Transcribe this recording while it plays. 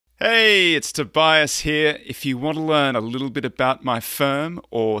Hey, it's Tobias here. If you want to learn a little bit about my firm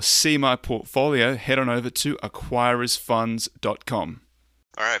or see my portfolio, head on over to acquirersfunds.com.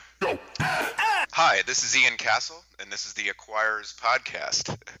 All right. Go. Hi, this is Ian Cassel, and this is the Acquirers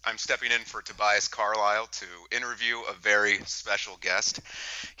Podcast. I'm stepping in for Tobias Carlisle to interview a very special guest.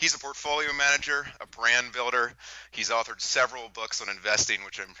 He's a portfolio manager, a brand builder. He's authored several books on investing,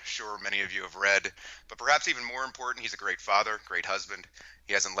 which I'm sure many of you have read. But perhaps even more important, he's a great father, great husband.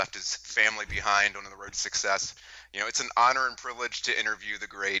 He hasn't left his family behind on the road to success. You know, it's an honor and privilege to interview the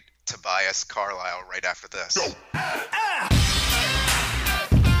great Tobias Carlisle right after this. Go.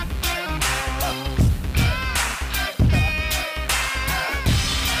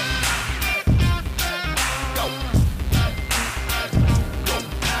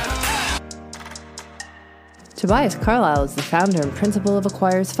 Tobias Carlisle is the founder and principal of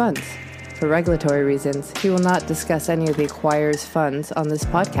Acquirers Funds. For regulatory reasons, he will not discuss any of the Acquirers Funds on this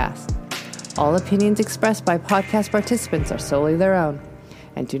podcast. All opinions expressed by podcast participants are solely their own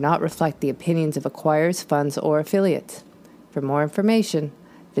and do not reflect the opinions of Acquirers Funds or affiliates. For more information,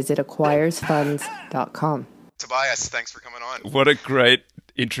 visit acquirersfunds.com. Tobias, thanks for coming on. What a great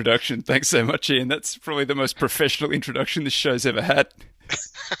introduction. Thanks so much, Ian. That's probably the most professional introduction this show's ever had.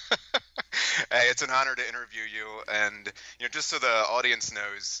 Hey, it's an honor to interview you, and just so the audience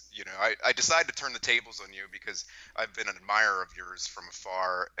knows, I decided to turn the tables on you because I've been an admirer of yours from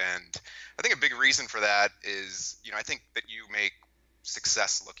afar, and I think a big reason for that is, I think that you make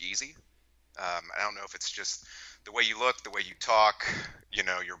success look easy. I don't know if it's just the way you look, the way you talk,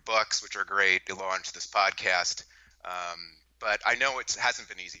 your books, which are great. You launched this podcast, but I know it hasn't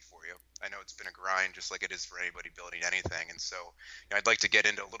been easy for you. I know it's been a grind, just like it is for anybody building anything. And so I'd like to get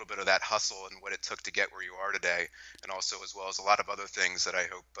into a little bit of that hustle and what it took to get where you are today, and also as well as a lot of other things that I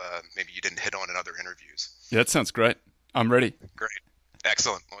hope maybe you didn't hit on in other interviews. Yeah, that sounds great. I'm ready. Great.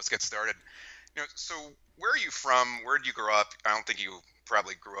 Excellent. Well, let's get started. So where are you from? Where did you grow up? I don't think you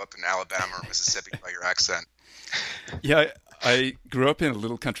probably grew up in Alabama or Mississippi by your accent. Yeah, I grew up in a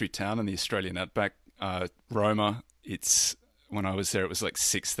little country town in the Australian outback, Roma. When I was there, it was like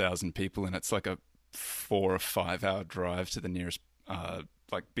 6,000 people, and it's like a 4 or 5 hour drive to the nearest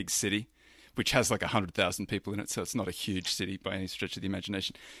big city, which has like 100,000 people in it. So it's not a huge city by any stretch of the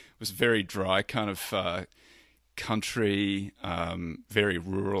imagination. It was very dry, kind of country, very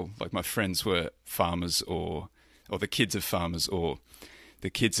rural. Like my friends were farmers, or the kids of farmers, or the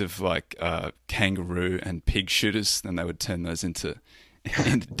kids of like kangaroo and pig shooters. Then they would turn those into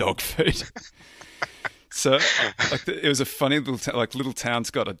dog food. So, it was a funny little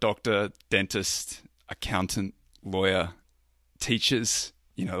town's got a doctor, dentist, accountant, lawyer, teachers.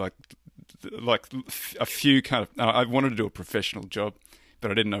 A few kind of. I wanted to do a professional job,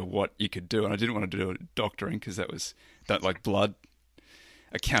 but I didn't know what you could do, and I didn't want to do doctoring because that like blood.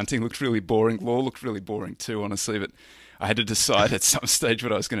 Accounting looked really boring. Law looked really boring too, honestly. But I had to decide at some stage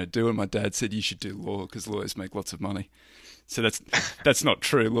what I was going to do, and my dad said you should do law because lawyers make lots of money. So that's not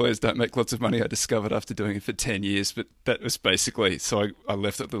true. Lawyers don't make lots of money, I discovered after doing it for 10 years. But that was basically, so I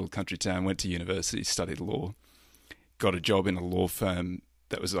left that little country town, went to university, studied law, got a job in a law firm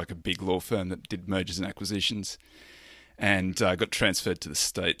that was like a big law firm that did mergers and acquisitions, and got transferred to the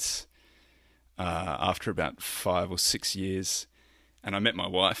States after about 5 or 6 years. And I met my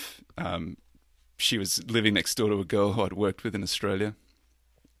wife. She was living next door to a girl who I'd worked with in Australia.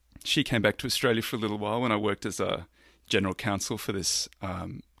 She came back to Australia for a little while when I worked as a general counsel for this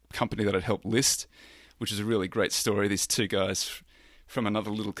company that I'd helped list, which is a really great story. These two guys from another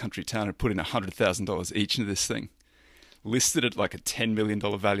little country town had put in $100,000 each into this thing, listed at like a $10 million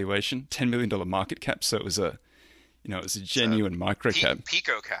valuation, $10 million market cap. So it was a genuine micro cap.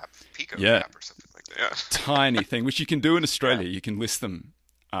 Pico cap or something like that. Yeah. Tiny thing, which you can do in Australia. Yeah. You can list them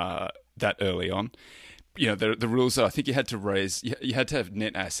that early on. The rules are, I think you had to have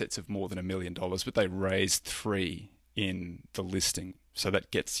net assets of more than $1 million, but they raised 3 in the listing. So that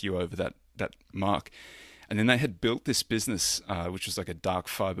gets you over that mark. And then they had built this business, which was like a dark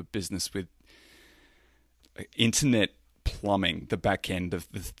fiber business with internet plumbing, the back end of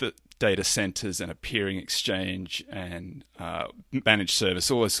the data centers and a peering exchange and managed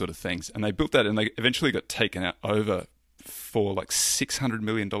service, all those sort of things. And they built that, and they eventually got taken out over for like $600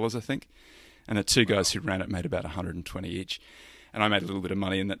 million, I think. And the two guys who ran it made about 120 each. And I made a little bit of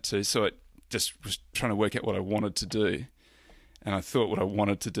money in that too. So I just was trying to work out what I wanted to do. And I thought what I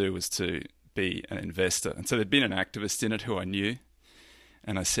wanted to do was to be an investor. And so there'd been an activist in it who I knew.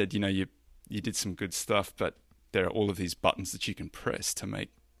 And I said, you did some good stuff, but there are all of these buttons that you can press to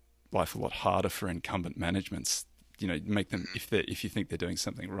make life a lot harder for incumbent managements. Make them, if you think they're doing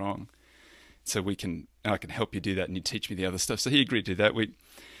something wrong. So I can help you do that, and you teach me the other stuff. So he agreed to do that.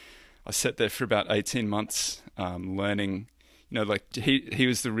 I sat there for about 18 months, learning, like he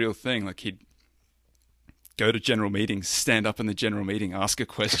was the real thing. Like he'd go to general meetings, stand up in the general meeting, ask a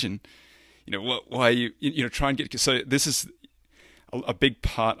question, why are you, try and get, so this is a big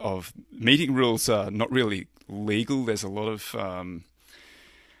part of meeting rules are not really legal. There's a lot of,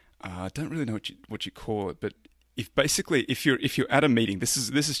 I don't really know what you call it, but if you're at a meeting, this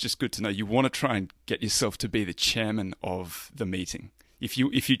is just good to know. You want to try and get yourself to be the chairman of the meeting. If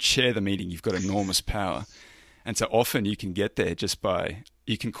you chair the meeting, you've got enormous power, and so often you can get there just by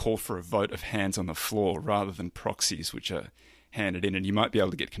you can call for a vote of hands on the floor rather than proxies, which are handed in, and you might be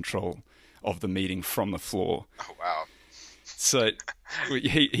able to get control of the meeting from the floor. Oh wow! So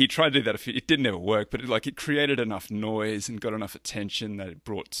he tried to do that. It didn't ever work, but it created enough noise and got enough attention that it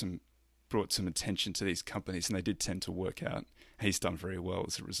brought some attention to these companies, and they did tend to work out. He's done very well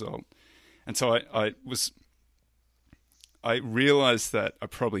as a result. And so I realized that I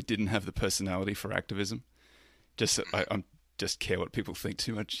probably didn't have the personality for activism. I just care what people think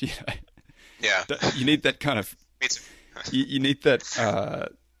too much. Yeah. You need that kind of. Me too. you need that.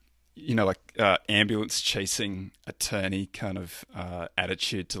 Ambulance chasing attorney kind of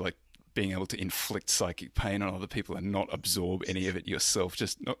attitude to like being able to inflict psychic pain on other people and not absorb any of it yourself.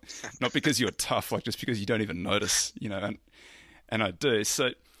 Just not because you're tough, like just because you don't even notice, and I do.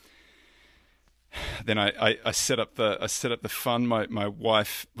 So then I set up the fund. My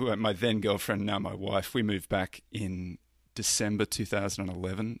wife, my then girlfriend, now my wife, we moved back in December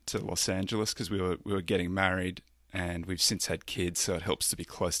 2011 to Los Angeles because we were getting married, and we've since had kids, so it helps to be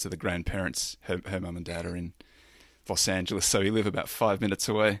close to the grandparents. Her mum and dad are in Los Angeles, so we live about 5 minutes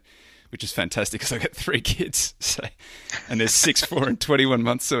away, which is fantastic because I got 3 kids. So, and there's 6, 4, and 21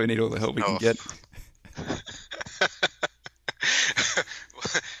 months, so we need all the help we can get.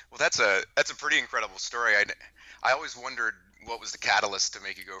 Well, that's a pretty incredible story. I always wondered what was the catalyst to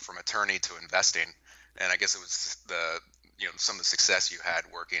make you go from attorney to investing, and I guess it was some of the success you had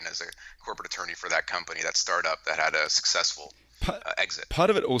working as a corporate attorney for that company, that startup that had a successful exit. Part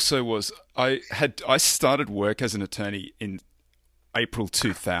of it also was I started work as an attorney in April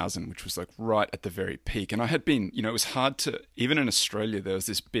 2000, which was like right at the very peak. And I had been, it was hard to, even in Australia, there was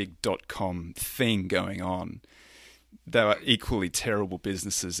this big .com thing going on. They were equally terrible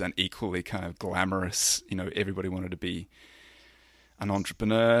businesses and equally kind of glamorous. Everybody wanted to be an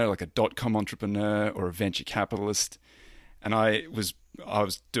entrepreneur, like a .com entrepreneur or a venture capitalist. And I was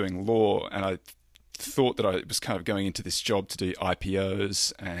doing law, and I thought that I was kind of going into this job to do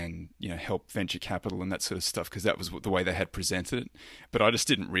IPOs and help venture capital and that sort of stuff because that was the way they had presented it. But I just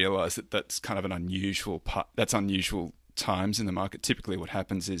didn't realize that that's kind of an unusual times in the market. Typically, what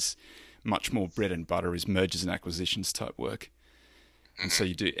happens is much more bread and butter is mergers and acquisitions type work, and so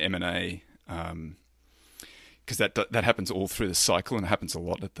you do M&A because that happens all through the cycle, and it happens a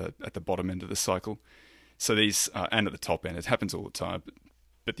lot at the bottom end of the cycle. So these and at the top end, it happens all the time,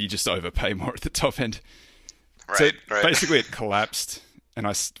 but you just overpay more at the top end. Right, so right. Basically, it collapsed, and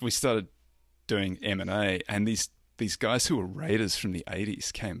we started doing M&A, and these guys who were raiders from the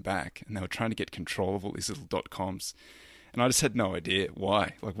 80s came back, and they were trying to get control of all these little .coms, and I just had no idea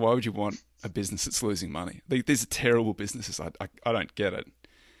why. Like, why would you want a business that's losing money? These are terrible businesses. I don't get it.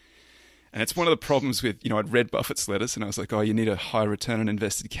 And it's one of the problems with, I'd read Buffett's letters, and I was like, oh, you need a high return on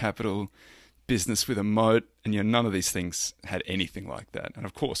invested capital business with a moat, and none of these things had anything like that. And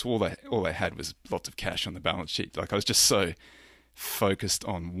of course, all they had was lots of cash on the balance sheet. Like I was just so focused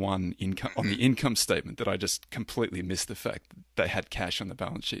on the income statement that I just completely missed the fact that they had cash on the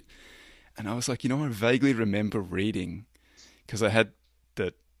balance sheet. And I was like, I vaguely remember reading because I had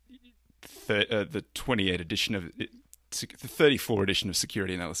the 28 edition of it, the 34 edition of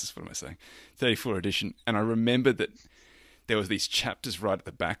Security Analysis. What am I saying? 34 edition, and I remembered that there was these chapters right at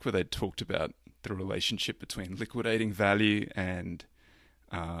the back where they talked about the relationship between liquidating value and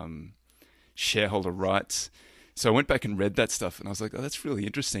shareholder rights. So I went back and read that stuff, and I was like, oh, that's really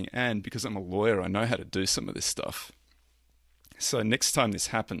interesting. And because I'm a lawyer, I know how to do some of this stuff. So next time this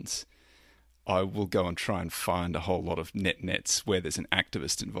happens, I will go and try and find a whole lot of nets where there's an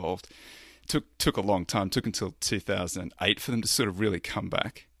activist involved. Took a long time. Took until 2008 for them to sort of really come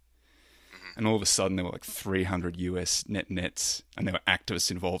back. And all of a sudden, there were like 300 US nets, and there were activists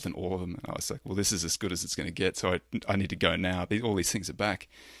involved in all of them. And I was like, well, this is as good as it's going to get, so I need to go now. All these things are back.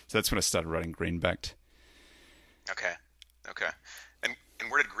 So that's when I started writing Greenbacked. Okay. And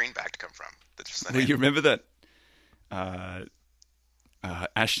where did Greenbacked come from? Well, you remember that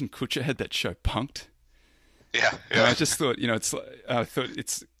Ashton Kutcher had that show Punked? Yeah. And I just thought, I thought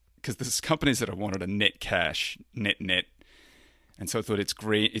it's because there's companies that I wanted a net cash, net. And so I thought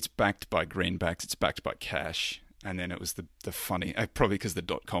it's backed by greenbacks, it's backed by cash. and then it was the funny, probably because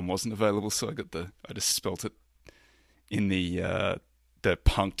the .com wasn't available, so I just spelt it in the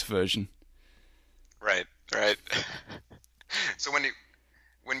punked version. Right. So when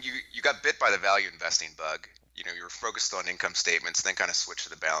you got bit by the value investing bug, you were focused on income statements, then kind of switched to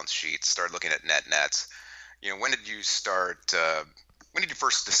the balance sheet, started looking at nets. When did you start? When did you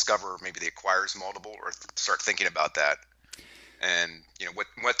first discover maybe the acquirer's multiple, or start thinking about that? And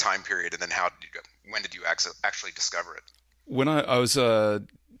what time period, and then when did you actually discover it? When I was a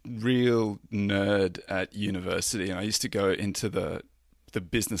real nerd at university, and I used to go into the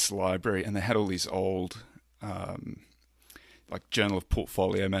business library, and they had all these old like Journal of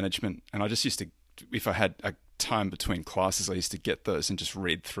Portfolio Management, and I just used to, if I had a time between classes, I used to get those and just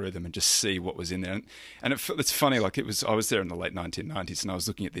read through them and just see what was in there. And it's funny, like I was there in the late 1990s, and I was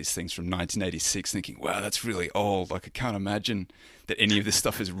looking at these things from 1986 thinking, wow, that's really old. Like, I can't imagine that any of this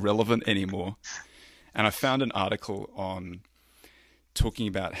stuff is relevant anymore. And I found an article on talking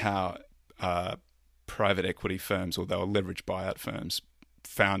about how private equity firms, or they were leveraged buyout firms,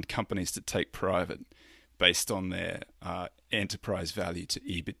 found companies to take private based on their enterprise value to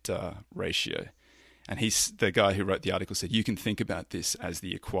EBITDA ratio. And the guy who wrote the article said, you can think about this as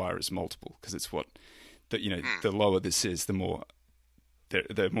the acquirer's multiple, because it's the lower this is, the more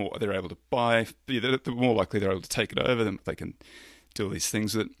they're able to buy, the more likely they're able to take it over, then they can do all these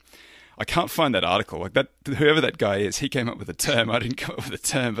things with it. I can't find that article. Like, that, whoever that guy is, he came up with a term. I didn't come up with a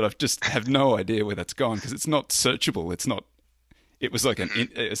term, but I just have no idea where that's gone, because it's not searchable. It was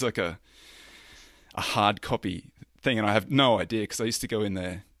like a hard copy thing, and I have no idea, because I used to go in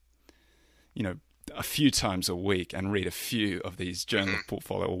there, a few times a week and read a few of these Journal of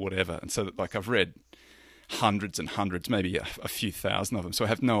Portfolio or whatever. And so that, like, I've read hundreds and hundreds, maybe a few thousand of them. So I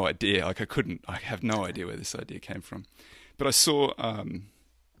have no idea. Like, I have no idea where this idea came from. But I saw the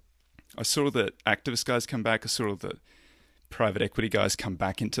activist guys come back. I saw the private equity guys come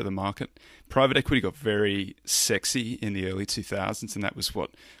back into the market. Private equity got very sexy in the early 2000s, and that was what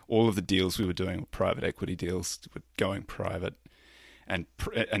all of the deals we were doing were private equity deals, were going private, and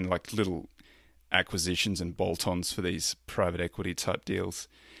like little acquisitions and bolt-ons for these private equity type deals.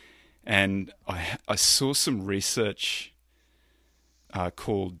 And I saw some research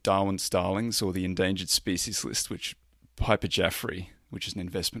called Darwin's Darlings, or the Endangered Species List, which Piper Jaffray, which is an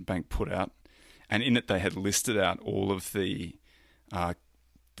investment bank, put out. And in it, they had listed out all of the...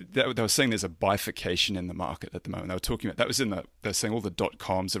 they were saying there's a bifurcation in the market at the moment. They were talking about... they were saying all the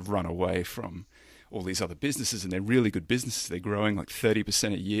 .coms have run away from all these other businesses, and they're really good businesses. They're growing like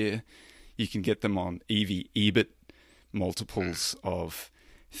 30% a year. You can get them on EV/EBIT multiples of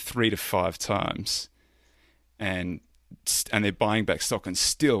 3 to 5 times, and they're buying back stock, and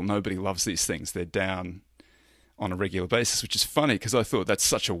still nobody loves these things. They're down on a regular basis, which is funny, because I thought that's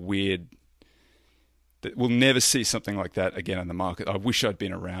such a weird... that we'll never see something like that again in the market. I wish I'd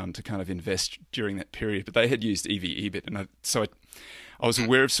been around to kind of invest during that period, but they had used EV/EBIT, and so I was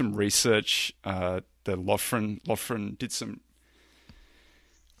aware of some research. The Loughran did some...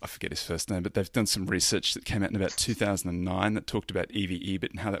 I forget his first name, but they've done some research that came out in about 2009 that talked about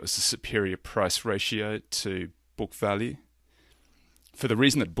EV/EBIT and how that was a superior price ratio to book value, for the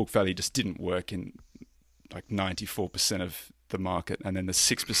reason that book value just didn't work in like 94% of the market, and then the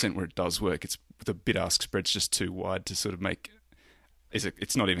 6% where it does work, it's the bid-ask spread's just too wide to sort of make...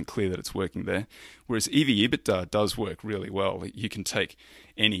 It's not even clear that it's working there. Whereas EV/EBITDA does work really well. You can take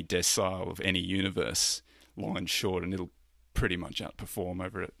any decile of any universe, long and short, and it'll pretty much outperform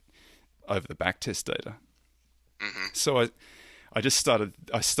over the backtest data. So I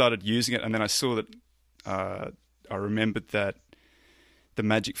started using it, and then I saw that I remembered that the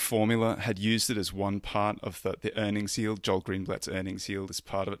magic formula had used it as one part of the earnings yield. Joel Greenblatt's earnings yield is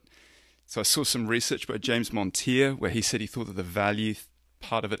part of it. So I saw some research by James Montier where he said he thought that the value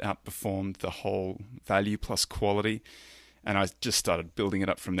part of it outperformed the whole value plus quality, and I just started building it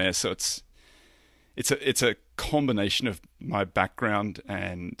up from there. So it's a combination of my background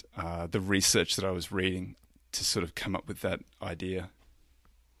and the research that I was reading to sort of come up with that idea.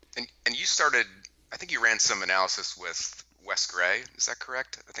 And you started, I think you ran some analysis with Wes Gray. Is that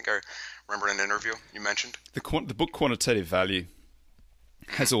correct? I think I remember in an interview you mentioned. The book Quantitative Value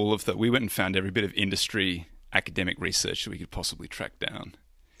has all of that. We went and found every bit of industry academic research that we could possibly track down.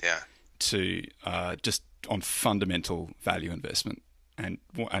 Yeah. To just on fundamental value investment. And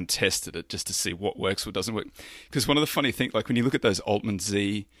tested it just to see what works, what doesn't work. Because one of the funny things, like when you look at those Altman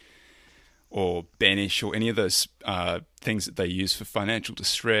Z or Benish or any of those things that they use for financial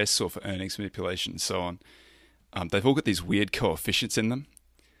distress or for earnings manipulation and so on, they've all got these weird coefficients in them.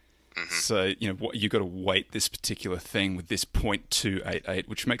 So, what you got to weight this particular thing with this 0.288,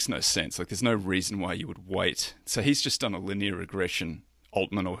 which makes no sense. Like, there's no reason why you would weight. So he's just done a linear regression,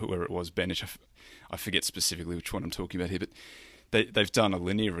 Altman or whoever it was, Benish, I forget specifically which one I'm talking about here, but they've done a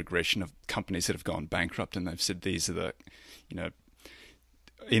linear regression of companies that have gone bankrupt, and they've said these are the,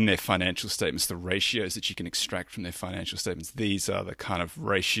 in their financial statements, the ratios that you can extract from their financial statements. These are the kind of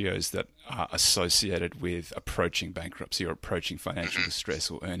ratios that are associated with approaching bankruptcy or approaching financial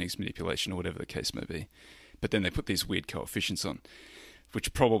distress or earnings manipulation or whatever the case may be. But then they put these weird coefficients on,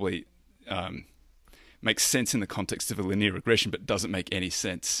 which probably makes sense in the context of a linear regression, but doesn't make any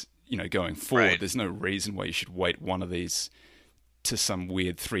sense, going forward. Right. There's no reason why you should weight one of these to some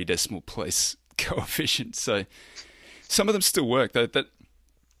weird 3 decimal place coefficient. So some of them still work. That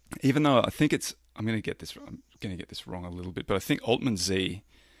even though I think I'm going to get this wrong a little bit, but I think Altman Z,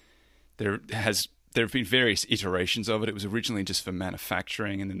 there have been various iterations of it. It was originally just for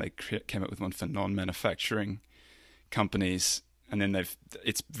manufacturing, and then they came up with one for non-manufacturing companies, and then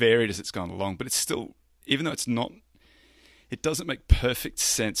it's varied as it's gone along. But it's still, even though it doesn't make perfect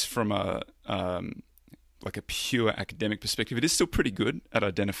sense from a pure academic perspective. It is still pretty good at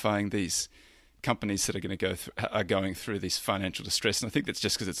identifying these companies that are going through this financial distress, and I think that's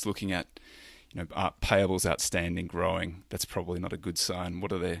just because it's looking at, payables outstanding growing. That's probably not a good sign.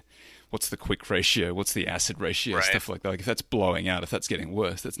 What's the quick ratio? What's the acid ratio? Right. Stuff like that. Like if that's blowing out, if that's getting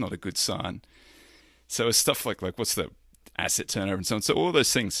worse, that's not a good sign. So it's stuff like what's the asset turnover and so on. So all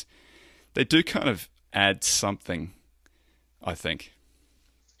those things, they do kind of add something, I think.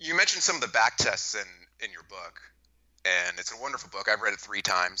 You mentioned some of the back tests in your book, and it's a wonderful book. I've read it 3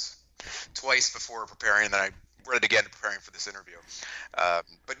 times. Twice before preparing, and then I read it again preparing for this interview.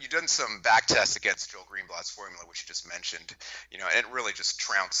 But you've done some back tests against Joel Greenblatt's formula, which you just mentioned, and it really just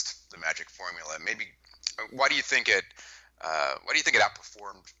trounced the magic formula. Maybe why do you think it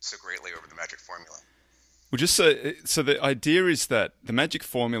outperformed so greatly over the magic formula? Well, just so the idea is that the magic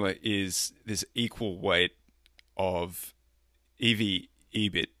formula is this equal weight of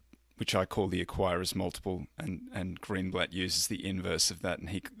EV/EBIT, which I call the acquirer's multiple, and Greenblatt uses the inverse of that,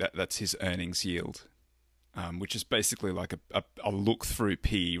 and that's his earnings yield, which is basically like a look-through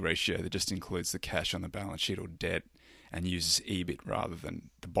PE ratio that just includes the cash on the balance sheet or debt and uses EBIT rather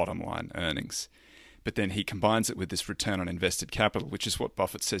than the bottom line earnings. But then he combines it with this return on invested capital, which is what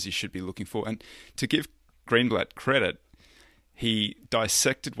Buffett says you should be looking for. And to give Greenblatt credit, he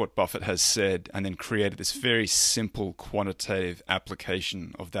dissected what Buffett has said and then created this very simple quantitative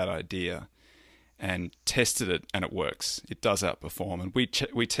application of that idea and tested it, and it works. It does outperform. And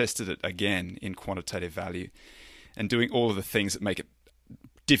we tested it again in quantitative value and doing all of the things that make it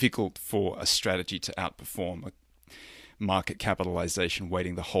difficult for a strategy to outperform, like market capitalization,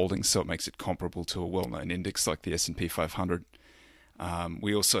 weighting the holdings so it makes it comparable to a well-known index like the S&P 500.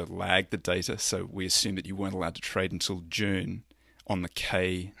 We also lagged the data, so we assumed that you weren't allowed to trade until June on the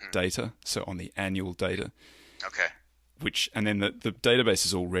K data, so on the annual data. Okay. And then the database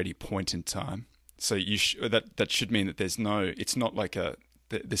is already point in time, so that should mean that there's it's not like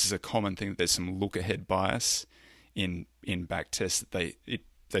this is a common thing, that there's some look ahead bias in back tests, that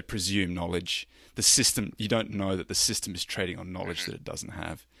they presume knowledge. The system, you don't know that the system is trading on knowledge that it doesn't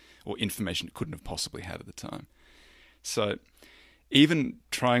have, or information it couldn't have possibly had at the time. So even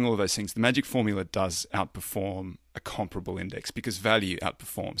trying all of those things, the magic formula does outperform a comparable index because value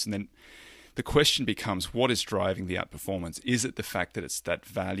outperforms. And then the question becomes, what is driving the outperformance? Is it the fact that it's that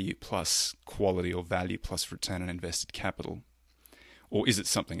value plus quality or value plus return on invested capital? Or is it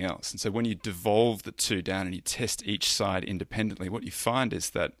something else? And so when you devolve the two down and you test each side independently, what you find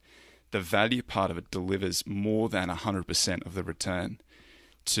is that the value part of it delivers more than 100% of the return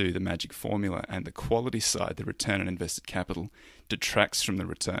to the magic formula, and the quality side, the return on invested capital, detracts from the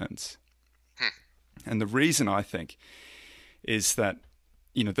returns. And the reason, I think, is that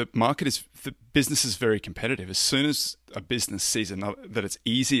the business is very competitive. As soon as a business sees that it's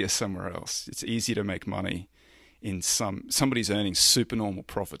easier somewhere else, it's easier to make money in somebody's earning supernormal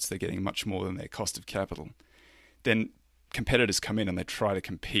profits, they're getting much more than their cost of capital, then competitors come in and they try to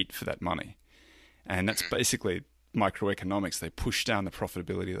compete for that money. And that's basically microeconomics. They push down the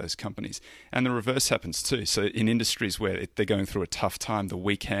profitability of those companies. And the reverse happens too. So in industries where they're going through a tough time, the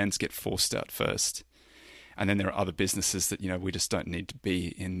weak hands get forced out first. And then there are other businesses that, we just don't need to be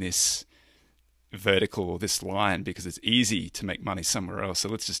in this vertical or this line because it's easy to make money somewhere else. So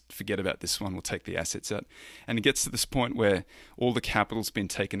let's just forget about this one. We'll take the assets out. And it gets to this point where all the capital's been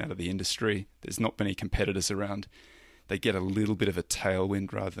taken out of the industry. There's not many competitors around. They get a little bit of a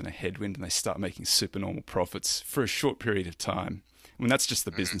tailwind rather than a headwind, and they start making supernormal profits for a short period of time. I mean, that's just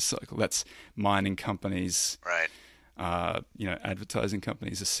the business cycle. That's mining companies, right? advertising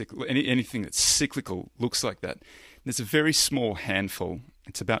companies are cyclical. Anything that's cyclical looks like that. There's a very small handful.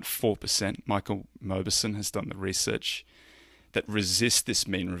 It's about 4%. Michael Mauboussin has done the research that resist this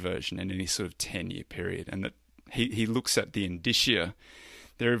mean reversion in any sort of 10-year period, and that he looks at the indicia.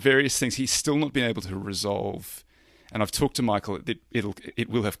 There are various things he's still not been able to resolve. And I've talked to Michael. It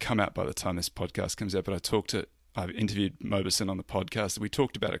will have come out by the time this podcast comes out. But I've interviewed Mauboussin on the podcast. We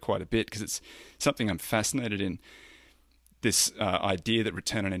talked about it quite a bit because it's something I'm fascinated in. This idea that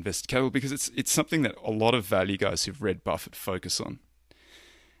return on invested capital, because it's something that a lot of value guys who've read Buffett focus on.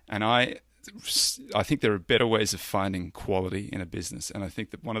 And I think there are better ways of finding quality in a business. And I think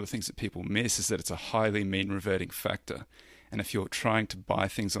that one of the things that people miss is that it's a highly mean reverting factor. And if you're trying to buy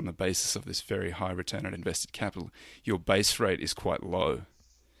things on the basis of this very high return on invested capital, your base rate is quite low.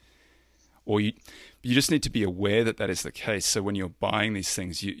 Or you just need to be aware that that is the case. So when you're buying these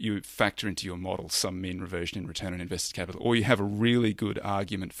things, you factor into your model some mean reversion in return on invested capital, or you have a really good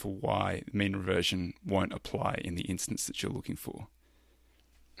argument for why mean reversion won't apply in the instance that you're looking for.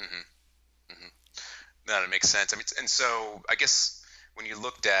 Mm-hmm. Mm-hmm. No, that makes sense. I mean, and so I guess when you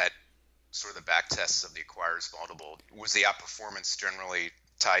looked at sort of the back tests of the acquirer's multiple, was the outperformance generally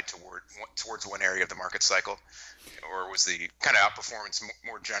tied towards one area of the market cycle, or was the kind of outperformance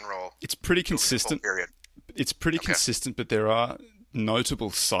more general? It's pretty consistent. It's pretty consistent, but there are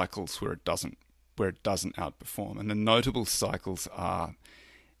notable cycles where it doesn't outperform, and the notable cycles are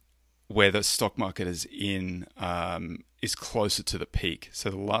where the stock market is closer to the peak.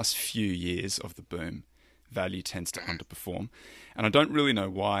 So the last few years of the boom, value tends to underperform. And I don't really know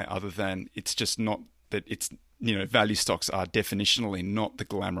why, other than it's just not that it's, value stocks are definitionally not the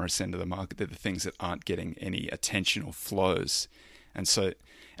glamorous end of the market. They're the things that aren't getting any attention or flows.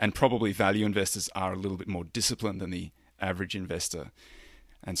 And probably value investors are a little bit more disciplined than the average investor.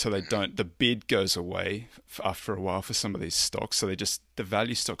 And so the bid goes away after a while for some of these stocks. So the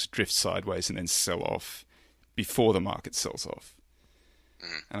value stocks drift sideways and then sell off before the market sells off.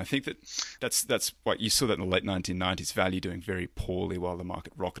 And I think that's what you saw that in the late 1990s, value doing very poorly while the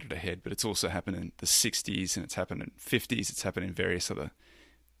market rocketed ahead. But it's also happened in the 60s, and it's happened in the 50s. It's happened in various other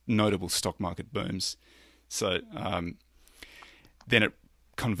notable stock market booms. So then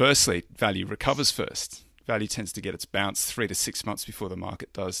conversely, value recovers first. Value tends to get its bounce 3 to 6 months before the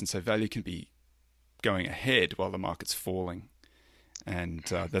market does. And so value can be going ahead while the market's falling. And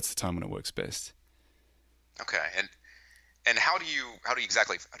that's the time when it works best. Okay. And how do you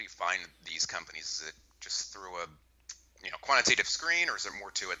find these companies? Is it just through a quantitative screen, or is there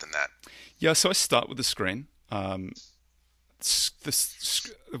more to it than that? Yeah, so I start with the screen. One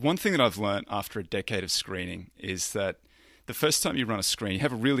thing that I've learned after a decade of screening is that the first time you run a screen, you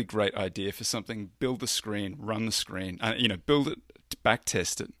have a really great idea for something, build the screen, run the screen, build it,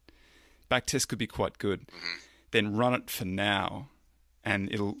 backtest it. Backtest could be quite good. Mm-hmm. Then run it for now,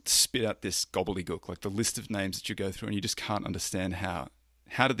 and it'll spit out this gobbledygook, like the list of names that you go through, and you just can't understand how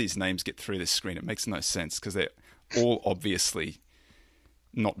did these names get through this screen. It makes no sense because they're all obviously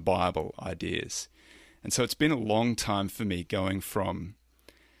not viable ideas. And so it's been a long time for me going from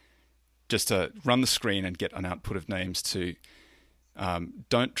just to run the screen and get an output of names to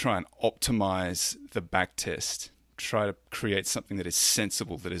don't try and optimize the backtest. Try to create something that is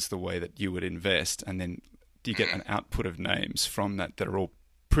sensible, that is the way that you would invest, and then you get an output of names from that are all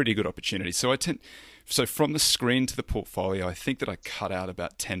pretty good opportunities. So from the screen to the portfolio, I think that I cut out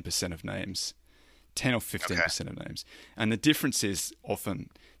about 10% of names, 10 or 15% of names. And the difference is often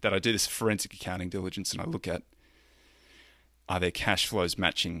that I do this forensic accounting diligence, and I look at, are there cash flows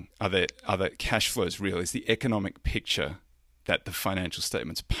matching? Are there cash flows real? Is the economic picture that the financial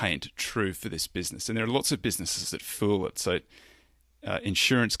statements paint true for this business? And there are lots of businesses that fool it. So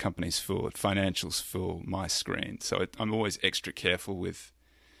insurance companies fool it, financials fool my screen. So I'm always extra careful with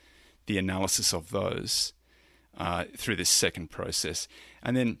the analysis of those through this second process.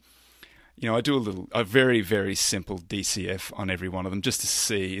 And then, I do a very, very simple DCF on every one of them just to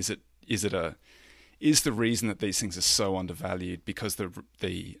see, is the reason that these things are so undervalued because the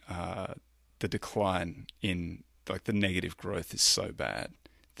decline in the negative growth is so bad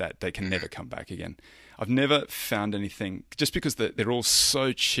that they can never come back again. I've never found anything, just because they're all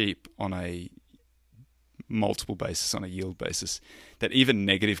so cheap on a multiple basis, on a yield basis, that even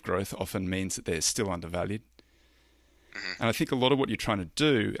negative growth often means that they're still undervalued. And I think a lot of what you're trying to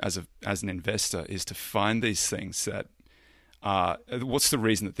do as an investor is to find these things that what's the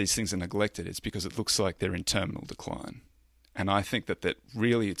reason that these things are neglected? It's because it looks like they're in terminal decline. And I think that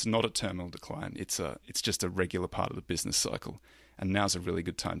really it's not a terminal decline. It's just a regular part of the business cycle. And now's a really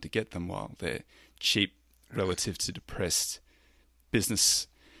good time to get them while they're cheap relative to depressed business.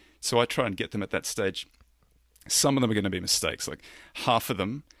 So I try and get them at that stage. Some of them are going to be mistakes. Like half of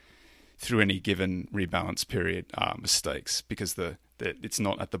them through any given rebalance period are mistakes because it's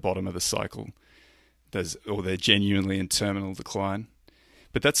not at the bottom of the cycle. Or they're genuinely in terminal decline.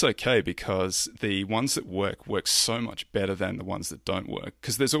 But that's okay because the ones that work so much better than the ones that don't work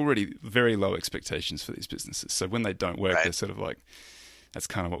because there's already very low expectations for these businesses. So when they don't work, They're sort of like, that's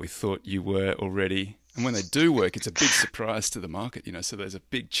kind of what we thought you were already. And when they do work, it's a big surprise to the market, so there's a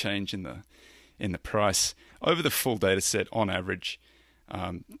big change in the price over the full data set on average.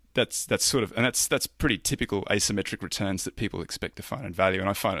 That's pretty typical asymmetric returns that people expect to find in value, and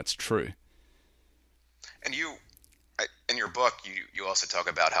I find it's true. And in your book, you also talk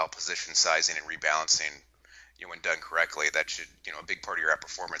about how position sizing and rebalancing, when done correctly, that should, a big part of your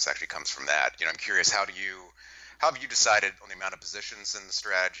outperformance actually comes from that. I'm curious, how have you decided on the amount of positions in the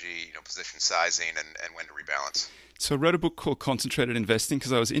strategy, position sizing and when to rebalance? So I wrote a book called Concentrated Investing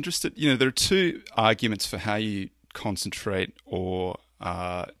because I was interested, there are two arguments for how you concentrate or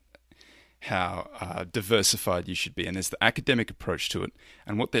how diversified you should be. And there's the academic approach to it.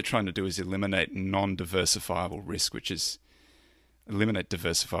 And what they're trying to do is eliminate non-diversifiable risk,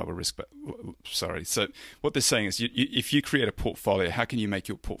 So what they're saying is if you create a portfolio, how can you make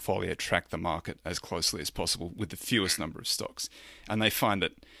your portfolio track the market as closely as possible with the fewest number of stocks? And they find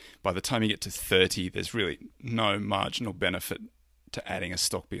that by the time you get to 30, there's really no marginal benefit to adding a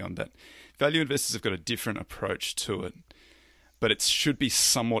stock beyond that. Value investors have got a different approach to it. But it should be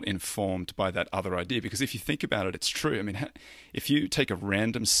somewhat informed by that other idea because if you think about it, it's true. I mean, if you take a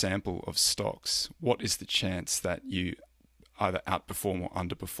random sample of stocks, what is the chance that you either outperform or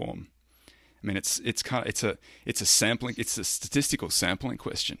underperform? I mean, it's a statistical sampling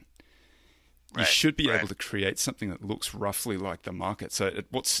question. You should be able to create something that looks roughly like the market. So,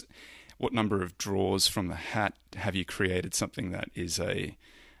 what number of draws from the hat have you created something that is a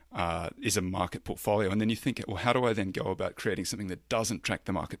market portfolio? And then you think, well, how do I then go about creating something that doesn't track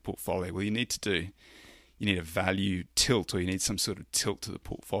the market portfolio? Well, you need a value tilt, or you need some sort of tilt to the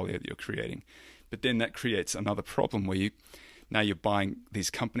portfolio that you're creating. But then that creates another problem where you're buying these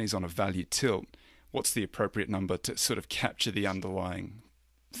companies on a value tilt. What's the appropriate number to sort of capture the underlying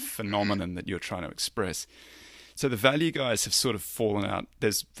phenomenon that you're trying to express? So the value guys have sort of fallen out.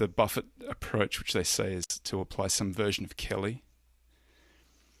 There's the Buffett approach, which they say is to apply some version of Kelly.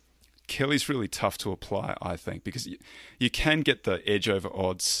 Kelly's really tough to apply, I think, because you can get the edge over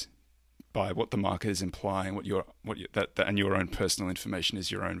odds by what the market is implying, and your own personal information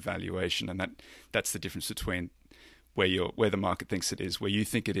is your own valuation, and that's the difference between where the market thinks it is, where you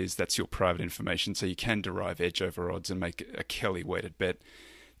think it is. That's your private information, so you can derive edge over odds and make a Kelly weighted bet.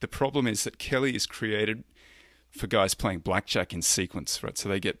 The problem is that Kelly is created for guys playing blackjack in sequence, right? So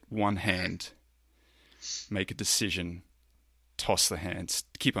they get one hand, make a decision, toss the hands,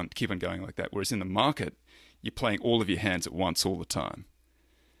 keep on going like that. Whereas in the market, you're playing all of your hands at once all the time.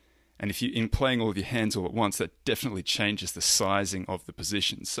 And if you're in playing all of your hands all at once, that definitely changes the sizing of the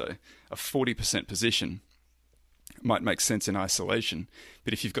position. So a 40% position might make sense in isolation,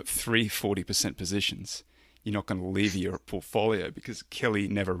 but if you've got 40% positions, you're not going to leave your portfolio because Kelly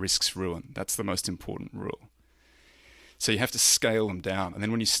never risks ruin. That's the most important rule. So you have to scale them down. And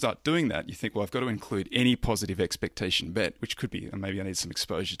then when you start doing that, you think, well, I've got to include any positive expectation bet, which could be, maybe I need some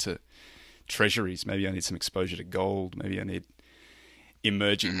exposure to treasuries, maybe I need some exposure to gold, maybe I need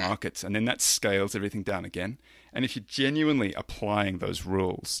emerging markets. And then that scales everything down again. And if you're genuinely applying those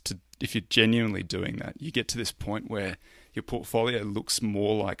rules, if you're genuinely doing that, you get to this point where your portfolio looks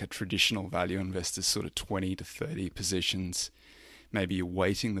more like a traditional value investor's sort of 20 to 30 positions. Maybe you're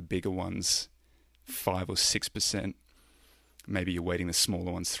weighting the bigger ones 5 or 6%. Maybe you're weighting the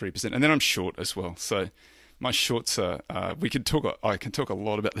smaller ones 3%, and then I'm short as well. So my shorts are. I can talk a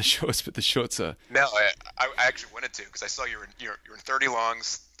lot about the shorts, but the shorts are. No, I actually wanted to because I saw you're in 30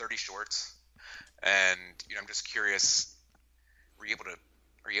 longs, 30 shorts, and I'm just curious. Are you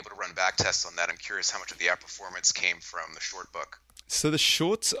able to run back tests on that? I'm curious how much of the outperformance came from the short book. So the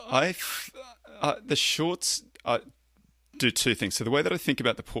shorts, do two things. So the way that I think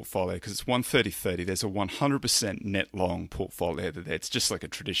about the portfolio, because it's 130-30, there's a 100% net long portfolio there. It's just like a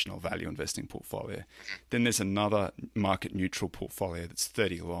traditional value investing portfolio. Then there's another market neutral portfolio that's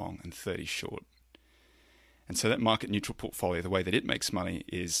 30 long and 30 short. And so that market neutral portfolio, the way that it makes money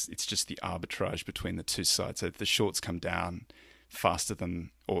is it's just the arbitrage between the two sides. So if the shorts come down faster than,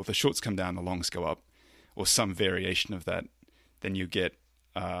 or the shorts come down, the longs go up, or some variation of that, then you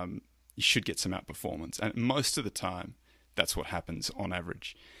should get some outperformance. And most of the time, that's what happens on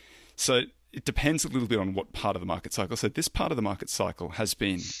average. So it depends a little bit on what part of the market cycle. So this part of the market cycle has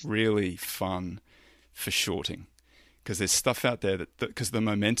been really fun for shorting because there's stuff out there because the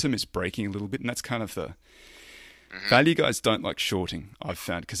momentum is breaking a little bit, and that's kind of Value guys don't like shorting, I've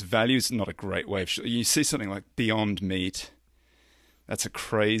found, because value is not a great way of you see something like Beyond Meat. That's a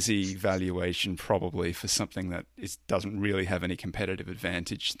crazy valuation probably for something that doesn't really have any competitive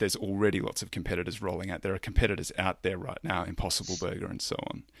advantage. There's already lots of competitors rolling out. There are competitors out there right now, Impossible Burger and so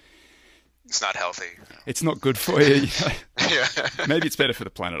on. It's not healthy. It's not good for you. Yeah. Maybe it's better for the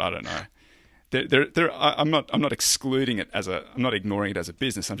planet. I don't know. I'm not excluding it I'm not ignoring it as a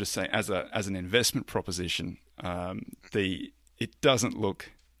business. I'm just saying as an investment proposition, it doesn't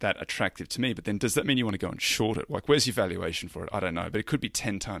look that attractive to me. But then does that mean you want to go and short it? Like, where's your valuation for it? I don't know, but it could be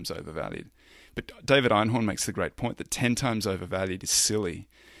 10 times overvalued. But David Einhorn makes the great point that 10 times overvalued is silly,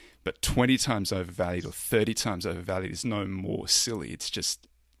 but 20 times overvalued or 30 times overvalued is no more silly. It's just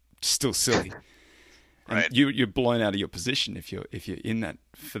still silly. And right. You're blown out of your position if you're in that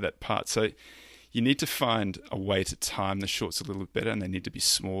for that part. So you need to find a way to time the shorts a little bit better, and they need to be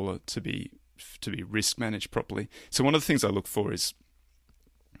smaller to be risk managed properly. So one of the things I look for is,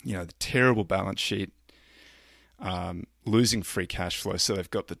 the terrible balance sheet, losing free cash flow. So they've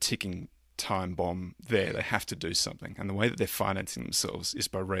got the ticking time bomb there. They have to do something. And the way that they're financing themselves is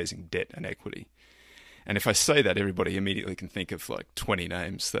by raising debt and equity. And if I say that, everybody immediately can think of like 20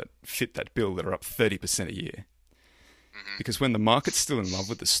 names that fit that bill that are up 30% a year. Because when the market's still in love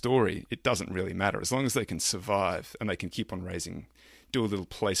with the story, it doesn't really matter. As long as they can survive and they can keep on raising, do a little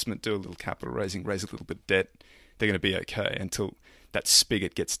placement, do a little capital raising, raise a little bit of debt, they're going to be okay until that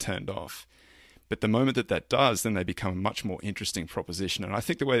spigot gets turned off. But the moment that does, then they become a much more interesting proposition. And I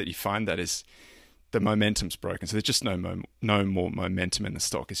think the way that you find that is the momentum's broken. So there's just no more momentum in the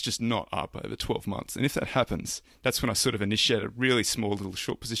stock. It's just not up over 12 months. And if that happens, that's when I sort of initiate a really small little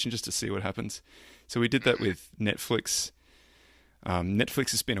short position just to see what happens. So we did that with Netflix.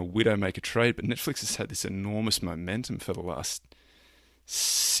 Netflix has been a widowmaker trade, but Netflix has had this enormous momentum for the last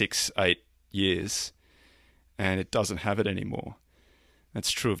 6-8 years, and it doesn't have it anymore.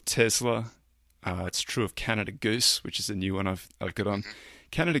 That's true of Tesla. It's true of Canada Goose, which is a new one I've got on.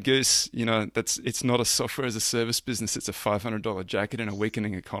 Canada Goose, it's not a software as a service business. It's a $500 jacket in a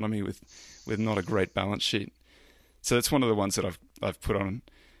weakening economy with not a great balance sheet. So that's one of the ones that I've put on.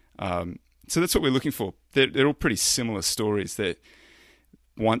 So that's what we're looking for. They're all pretty similar stories. They're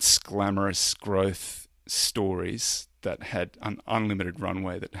once glamorous growth stories that had an unlimited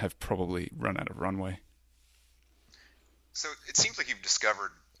runway that have probably run out of runway. So it seems like you've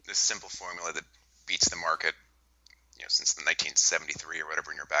discovered this simple formula that beats the market, since the 1973 or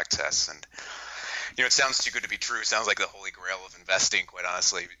whatever in your back tests. And, it sounds too good to be true. It sounds like the holy grail of investing, quite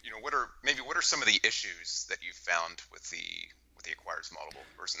honestly. What are some of the issues that you've found with the acquirers multiple?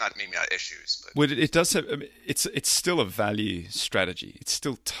 Or maybe not issues, but well, it does have. It's still a value strategy. It's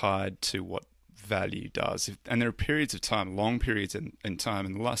still tied to what value does. And there are periods of time, long periods in time,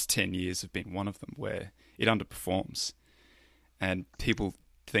 and the last 10 years have been one of them, where it underperforms. And people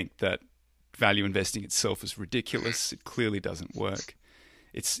think that value investing itself is ridiculous. It clearly doesn't work.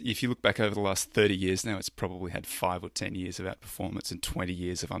 If you look back over the last 30 years now, it's probably had 5 or 10 years of outperformance and 20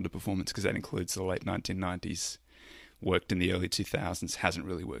 years of underperformance, because that includes the late 1990s, worked in the early 2000s, hasn't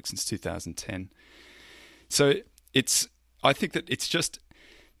really worked since 2010. So I think that it's just,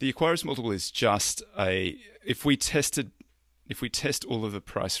 the acquirers multiple is just if we test all of the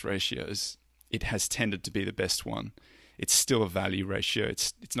price ratios, it has tended to be the best one. It's still a value ratio.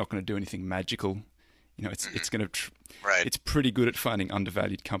 It's not going to do anything magical. It's going to. Right. It's pretty good at finding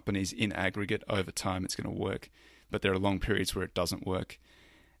undervalued companies in aggregate over time. It's going to work, but there are long periods where it doesn't work,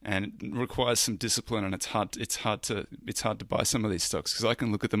 and it requires some discipline. And it's hard to buy some of these stocks, because I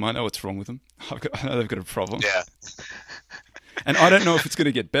can look at them. I know what's wrong with them. I know they've got a problem. Yeah. And I don't know if it's going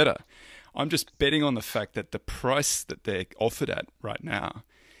to get better. I'm just betting on the fact that the price that they're offered at right now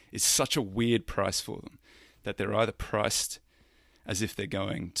is such a weird price for them, that they're either priced as if they're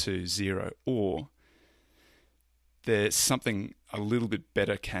going to zero, or there's something a little bit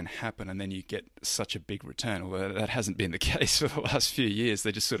better can happen, and then you get such a big return. Although that hasn't been the case for the last few years.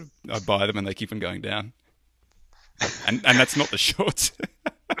 They just I buy them and they keep on going down. And that's not the shorts.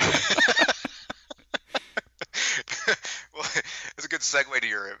 Well, it's a good segue to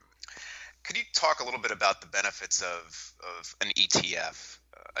could you talk a little bit about the benefits of an ETF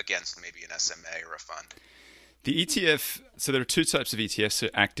against maybe an SMA or a fund? The ETF, so there are two types of ETFs, so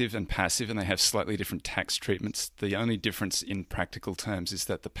active and passive, and they have slightly different tax treatments. The only difference in practical terms is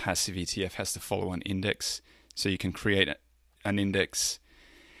that the passive ETF has to follow an index, so you can create an index.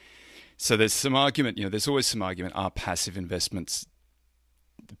 So there's some argument, there's always some argument, are passive investments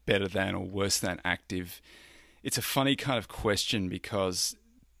better than or worse than active? It's a funny kind of question, because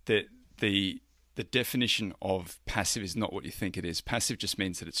the definition of passive is not what you think it is. Passive just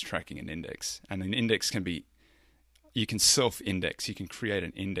means that it's tracking an index, and an index can be you can self-index. You can create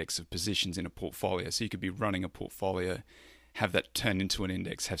an index of positions in a portfolio. So you could be running a portfolio, have that turn into an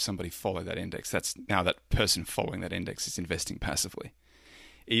index, have somebody follow that index. That's now that person following that index is investing passively,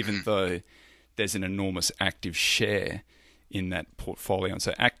 even though there's an enormous active share in that portfolio. And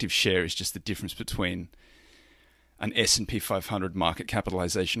so active share is just the difference between an S&P 500 market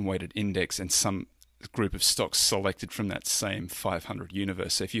capitalization weighted index and some group of stocks selected from that same 500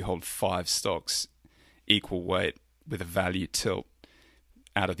 universe. So if you hold 5 stocks equal weight with a value tilt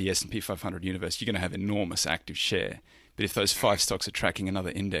out of the S&P 500 universe, you're going to have enormous active share. But if those 5 stocks are tracking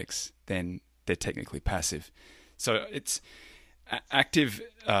another index, then they're technically passive. So it's active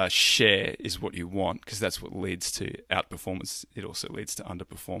share is what you want, because that's what leads to outperformance. It also leads to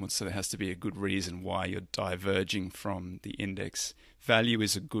underperformance. So there has to be a good reason why you're diverging from the index. Value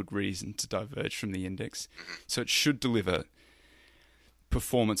is a good reason to diverge from the index. So it should deliver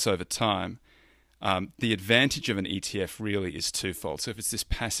performance over time. The advantage of an ETF really is twofold. So if it's this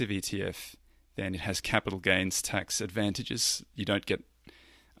passive ETF, then it has capital gains tax advantages. You don't get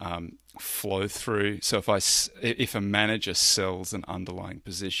flow through. So if a manager sells an underlying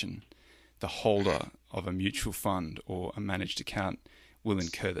position, the holder of a mutual fund or a managed account will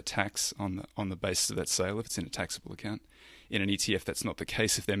incur the tax on the basis of that sale if it's in a taxable account. In an ETF, that's not the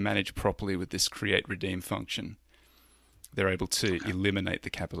case. If they're managed properly with this create redeem function, they're able to eliminate the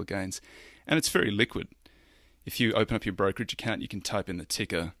capital gains. And it's very liquid. If you open up your brokerage account, you can type in the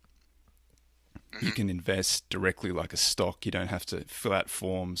ticker. You can invest directly like a stock. You don't have to fill out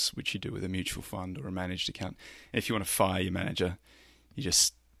forms, which you do with a mutual fund or a managed account. And if you want to fire your manager, you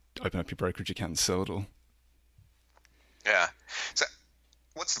just open up your brokerage account and sell it all. Yeah. So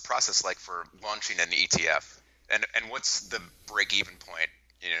what's the process like for launching an ETF? And what's the break-even point,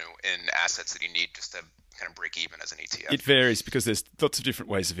 in assets that you need just to kind of break even as an ETF? It varies because there's lots of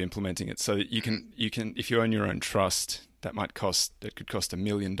different ways of implementing it. So that you can if you own your own trust, that could cost $1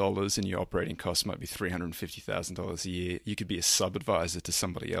 million, and your operating costs might be $350,000 a year. You could be a sub-advisor to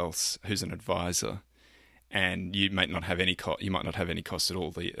somebody else who's an advisor, and you might not have any you might not have any costs at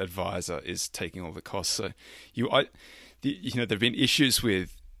all. The advisor is taking all the costs. So there've been issues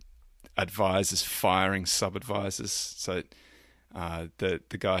with advisors firing sub-advisors. So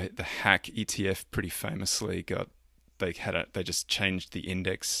the hack ETF pretty famously they just changed the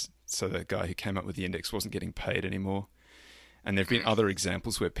index, so the guy who came up with the index wasn't getting paid anymore. And there have been other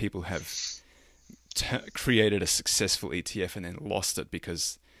examples where people have created a successful ETF and then lost it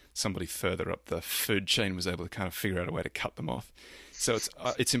because somebody further up the food chain was able to kind of figure out a way to cut them off. So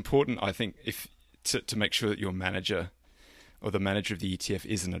it's important, I think, to make sure that your manager or the manager of the ETF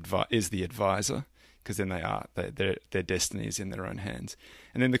is the advisor, because then their destiny is in their own hands.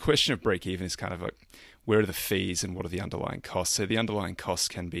 And then the question of break even is kind of like, where are the fees and what are the underlying costs? So the underlying costs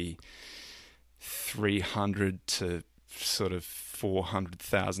can be $300 to sort of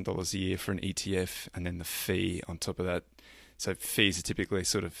 $400,000 a year for an ETF, and then the fee on top of that. So fees are typically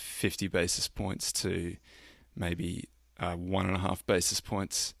sort of 50 basis points to maybe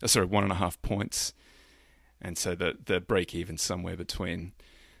 1.5 points. And so the break even somewhere between,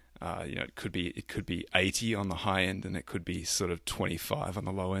 it could be 80 on the high end, and it could be sort of 25 on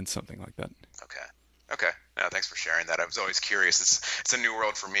the low end, something like that. Okay. No, thanks for sharing that. I was always curious. It's a new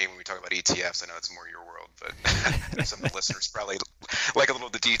world for me when we talk about ETFs. I know it's more your world, but some of the listeners probably like a little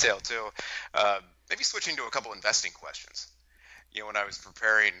of the detail too. Maybe switching to a couple investing questions. When I was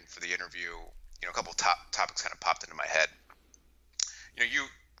preparing for the interview, a couple topics kind of popped into my head.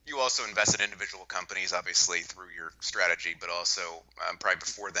 You also invest in individual companies, obviously through your strategy, but also probably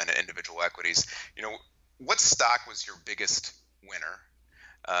before then individual equities. What stock was your biggest winner?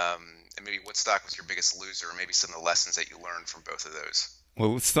 And maybe what stock was your biggest loser, or maybe some of the lessons that you learned from both of those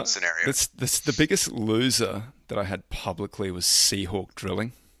scenarios? The biggest loser that I had publicly was Seahawk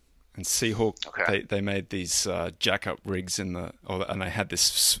Drilling. And Seahawk, they made these jack-up rigs and they had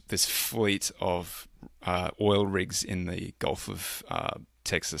this fleet of oil rigs in the Gulf of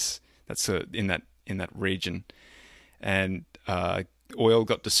Texas. That's in that region, and oil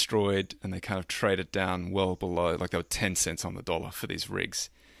got destroyed, and they kind of traded down well below, like they were 10 cents on the dollar for these rigs.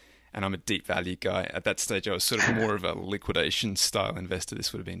 And I'm a deep value guy. At that stage, I was sort of more of a liquidation style investor.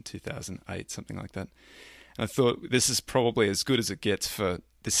 This would have been 2008, something like that. And I thought this is probably as good as it gets for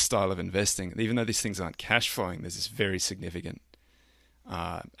this style of investing. Even though these things aren't cash flowing, there's this very significant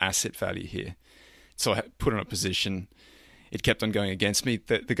asset value here. So I put on a position. It kept on going against me.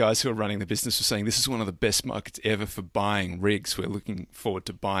 The guys who are running the business were saying, this is one of the best markets ever for buying rigs. We're looking forward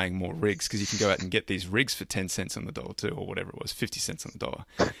to buying more rigs because you can go out and get these rigs for 10 cents on the dollar too, or whatever it was, 50 cents on the dollar.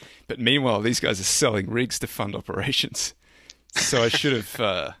 But meanwhile, these guys are selling rigs to fund operations. So I should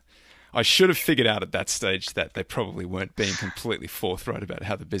have I should have figured out at that stage that they probably weren't being completely forthright about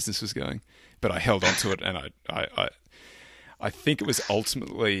how the business was going, but I held on to it, and I think it was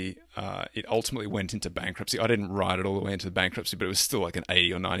ultimately went into bankruptcy. I didn't ride it all the way into bankruptcy, but it was still like an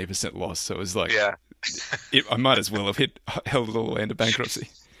 80 or 90% loss. So it was like, I might as well have held it all the way into bankruptcy.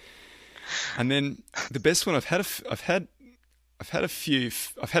 And then the best one I've had a few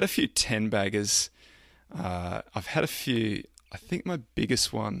 10-baggers. I've had a few. I think my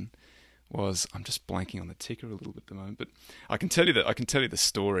biggest one was, I'm just blanking on the ticker a little bit at the moment, but I can tell you the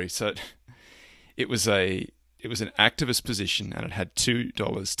story. So it was an activist position, and it had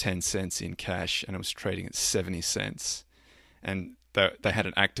 $2.10 in cash, and it was trading at 70 cents. And they had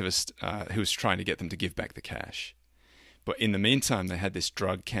an activist who was trying to get them to give back the cash. But in the meantime, they had this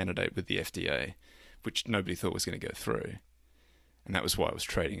drug candidate with the FDA, which nobody thought was going to go through. And that was why I was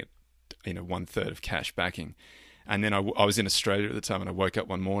trading at 1/3 of cash backing. And then I was in Australia at the time, and I woke up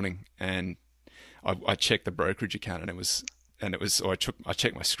one morning and I checked the brokerage account, and I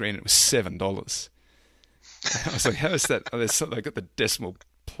checked my screen, and it was $7. I was like, how is that? I got the decimal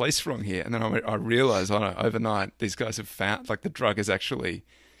place wrong here. And then I realized, overnight, these guys have found, like, the drug has actually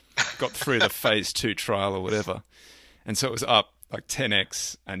got through the phase 2 trial or whatever. And so it was up like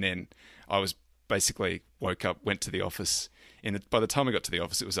 10x. And then I was basically woke up, went to the office. By the time I got to the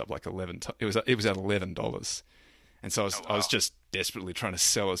office, it was up like 11. It was at $11. And so I was just desperately trying to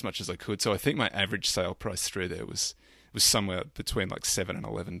sell as much as I could. So I think my average sale price through there was somewhere between like $7 and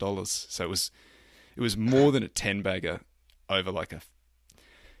 $11. So it was more than a 10-bagger over like a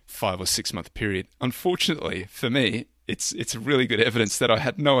 5 or 6 month period. Unfortunately for me, it's really good evidence that I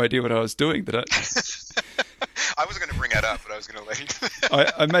had no idea what I was doing. I wasn't going to bring that up, but I was going to let you.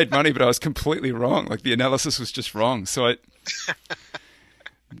 I made money, but I was completely wrong. Like, the analysis was just wrong. So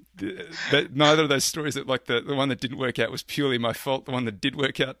neither of those stories, that like the one that didn't work out was purely my fault. The one that did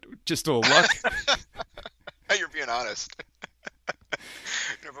work out, just all luck. You're being honest. But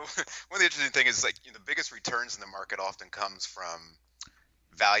one of the interesting things is, like, the biggest returns in the market often comes from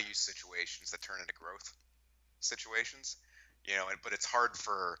value situations that turn into growth situations. But it's hard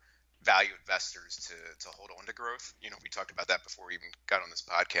for value investors to hold on to growth. We talked about that before we even got on this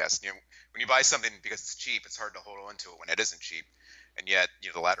podcast. When you buy something because it's cheap, it's hard to hold on to it when it isn't cheap. And yet,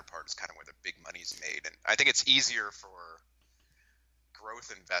 the latter part is kind of where the big money's made. And I think it's easier for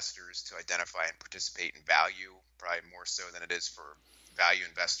growth investors to identify and participate in value, probably more so than it is for value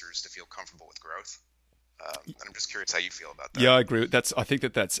investors to feel comfortable with growth. And I'm just curious how you feel about that. Yeah, I agree. I think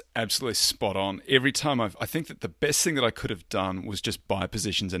that's absolutely spot on. Every time I think that the best thing that I could have done was just buy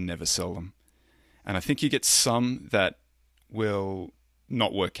positions and never sell them. And I think you get some that will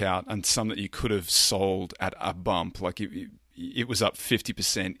not work out, and some that you could have sold at a bump. Like, it was up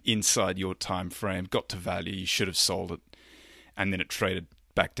 50% inside your time frame, got to value, you should have sold it, and then it traded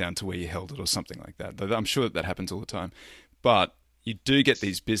back down to where you held it or something like that. I'm sure that happens all the time. But you do get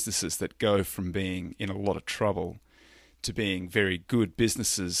these businesses that go from being in a lot of trouble to being very good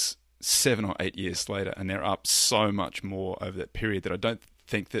businesses 7 or 8 years later, and they're up so much more over that period that I don't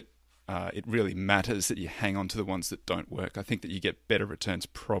think that it really matters that you hang on to the ones that don't work. I think that you get better returns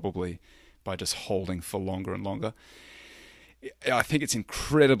probably by just holding for longer and longer. I think it's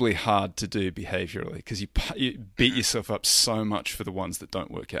incredibly hard to do behaviorally, because you beat yourself up so much for the ones that don't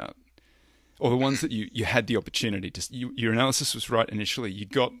work out, or the ones that you had the opportunity to. Your analysis was right initially. You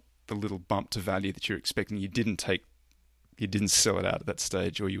got the little bump to value that you're expecting. You didn't sell it out at that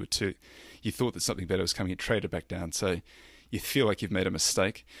stage, or you thought that something better was coming. You traded back down, so you feel like you've made a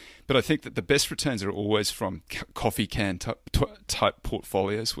mistake. But I think that the best returns are always from coffee can type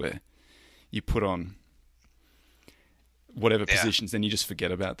portfolios, where you put on whatever positions, then you just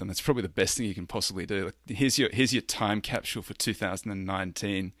forget about them. That's probably the best thing you can possibly do. Like, here's your time capsule for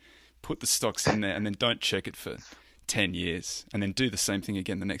 2019. Put the stocks in there, and then don't check it for 10 years, and then do the same thing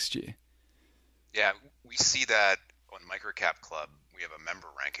again the next year. Yeah, we see that on Microcap Club. We have a member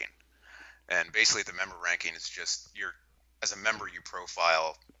ranking, and basically the member ranking is just as a member, you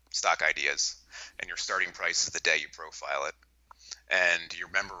profile stock ideas, and your starting price is the day you profile it. And your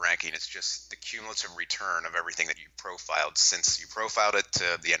member ranking is just the cumulative return of everything that you profiled since you profiled it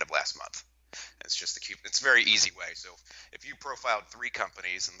to the end of last month. It's just it's a very easy way. So if you profiled 3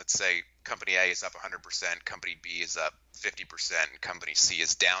 companies, and let's say company A is up 100%, company B is up 50%, and company C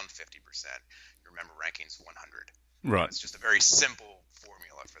is down 50%, your member ranking is 100. Right. It's just a very simple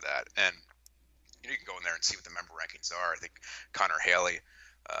formula for that. And you can go in there and see what the member rankings are. I think Connor Haley,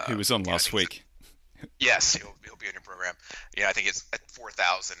 who was on last week. Yes, he'll be in your program. Yeah, I think it's at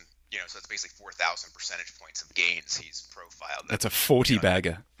 4,000. So it's basically 4,000 percentage points of gains he's profiled. That's a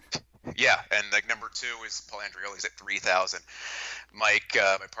 40-bagger. Yeah, and like number 2 is Paul Andreoli's at 3,000. Mike,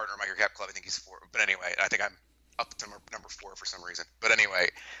 my partner, Microcap Club, I think he's 4. But anyway, I think I'm up to number 4 for some reason. But anyway,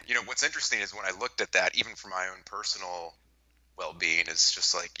 what's interesting is when I looked at that, even for my own personal well-being, is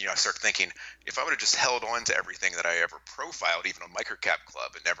just like, I start thinking, if I would have just held on to everything that I ever profiled, even on Microcap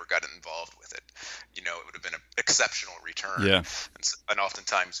Club, and never gotten involved with it, it would have been an exceptional return. Yeah. And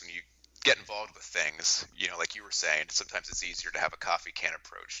oftentimes when you get involved with things, like you were saying, sometimes it's easier to have a coffee can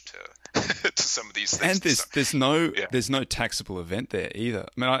approach to to some of these things. And there's no taxable event there either.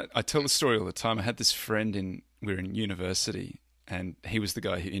 I mean, I tell the story all the time. I had this friend we were in university, and he was the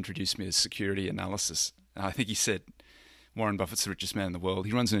guy who introduced me to security analysis. And I think he said, Warren Buffett's the richest man in the world.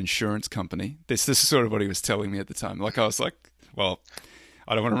 He runs an insurance company. This is sort of what he was telling me at the time. Like, I was like, well,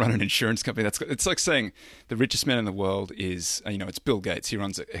 I don't want to run an insurance company. It's like saying the richest man in the world is, it's Bill Gates. He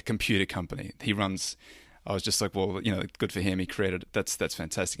runs a computer company. I was just like, well, good for him. He created it. That's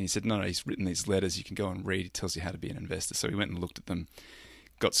fantastic. And he said, no, he's written these letters you can go and read. He tells you how to be an investor. So we went and looked at them,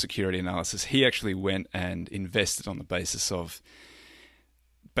 got security analysis. He actually went and invested on the basis of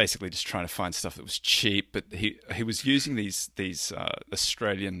basically just trying to find stuff that was cheap. But he was using these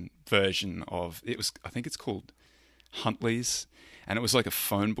Australian version of, I think it's called Huntley's. And it was like a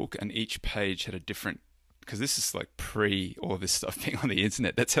phone book, and each page had a different, because this is like pre all of this stuff being on the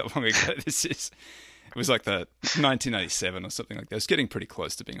internet. That's how long ago this is. It was like the 1987 or something like that. It was getting pretty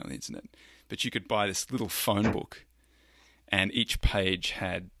close to being on the internet. But you could buy this little phone book, and each page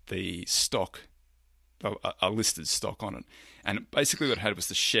had the stock, a listed stock on it. And basically what it had was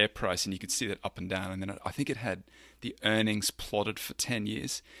the share price, and you could see that up and down. And then I think it had the earnings plotted for 10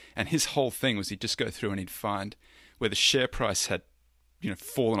 years. And his whole thing was he'd just go through and he'd find where the share price had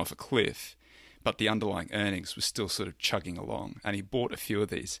fallen off a cliff, but the underlying earnings was still sort of chugging along. And he bought a few of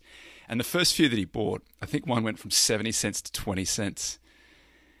these. And the first few that he bought, I think one went from 70 cents to 20 cents.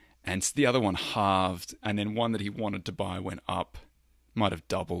 And the other one halved. And then one that he wanted to buy went up, might have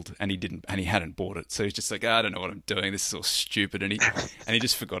doubled, and he hadn't bought it. So he's just like, I don't know what I'm doing. This is all stupid. And he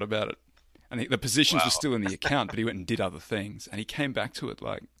just forgot about it. And the positions were still in the account, but he went and did other things. And he came back to it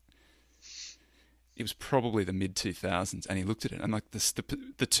like, it was probably the mid-2000s, and he looked at it, and like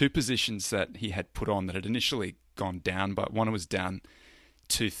the two positions that he had put on that had initially gone down, but one was down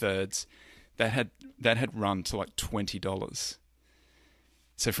 2/3, that had run to like $20.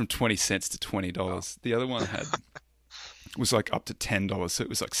 So from 20 cents to $20. The other one was like up to $10, so it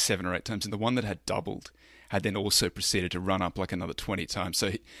was like 7 or 8 times, and the one that had doubled had then also proceeded to run up like another 20 times.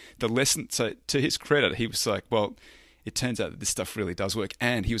 So to his credit, he was like, well, it turns out that this stuff really does work.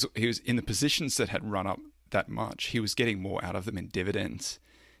 And he was in the positions that had run up that much, he was getting more out of them in dividends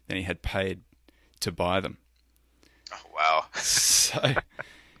than he had paid to buy them. Oh, wow. So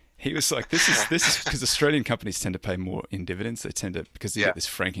he was like, this is because Australian companies tend to pay more in dividends. They tend to, because you get this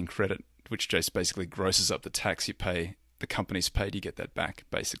franking credit, which just basically grosses up the tax you pay, the company's paid, you get that back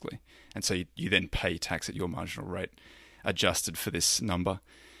basically. And so you then pay tax at your marginal rate adjusted for this number.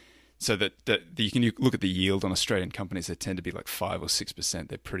 So that you can look at the yield on Australian companies. They tend to be like 5 or 6%.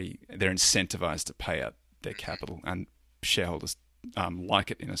 They're incentivized to pay out their capital, and shareholders like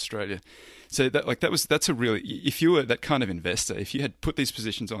it in Australia. So that's a really, if you were that kind of investor, if you had put these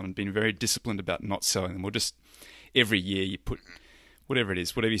positions on and been very disciplined about not selling them, or just every year you put whatever it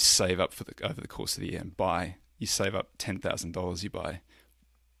is, whatever you save up over the course of the year and buy, you save up $10,000, you buy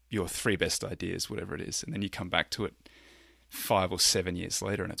your 3 best ideas, whatever it is, and then you come back to it 5 or 7 years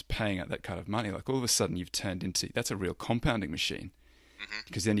later, and it's paying out that kind of money. Like all of a sudden you've turned into, that's a real compounding machine,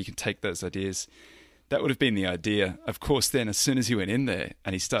 because then you can take those ideas. That would have been the idea. Of course, then as soon as he went in there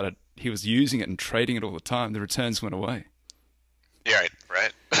and he was using it and trading it all the time, the returns went away. Yeah,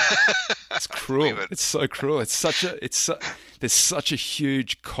 right. It's cruel. It's so cruel. There's such a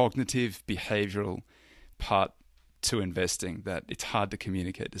huge cognitive behavioral part to investing that it's hard to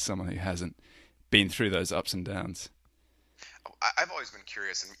communicate to someone who hasn't been through those ups and downs. I've always been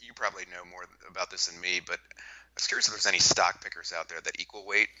curious, and you probably know more about this than me, but I was curious if there's any stock pickers out there that equal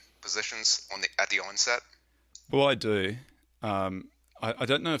weight positions at the onset. Well, I do. I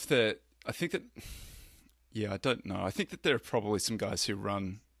don't know if they're. I don't know. I think that there are probably some guys who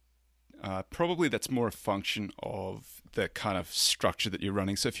run. Probably that's more a function of the kind of structure that you're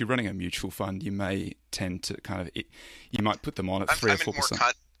running. So if you're running a mutual fund, you may tend to you might put them on at 3 or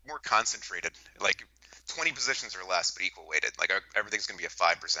 4%. More concentrated, like 20 positions or less, but equal weighted. Like everything's going to be a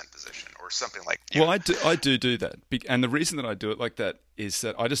 5% position or something like. Well, I do that, and the reason that I do it like that is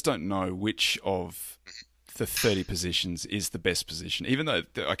that I just don't know which of the 30 positions is the best position. Even though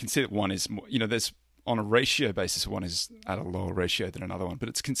I can see that one is more, there's on a ratio basis, one is at a lower ratio than another one, but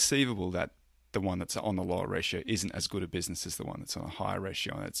it's conceivable that the one that's on the lower ratio isn't as good a business as the one that's on a higher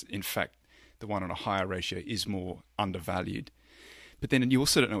ratio. And it's, in fact, the one on a higher ratio is more undervalued. But then you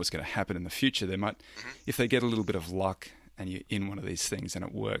also don't know what's going to happen in the future. They might, if they get a little bit of luck and you're in one of these things and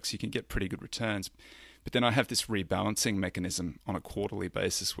it works, you can get pretty good returns. But then I have this rebalancing mechanism on a quarterly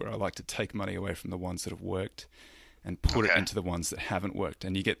basis where I like to take money away from the ones that have worked and put it into the ones that haven't worked.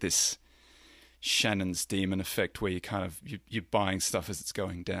 And you get this Shannon's demon effect where you kind of, you're buying stuff as it's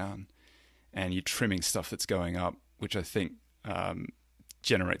going down and you're trimming stuff that's going up, which I think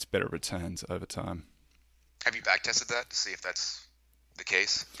generates better returns over time. Have you backtested that to see if that's the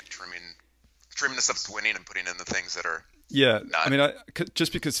case? Like trimming the stuff that's winning and putting in the things that are not. I mean,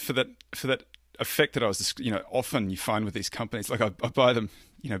 just because for that effect that I was, often you find with these companies, like I buy them,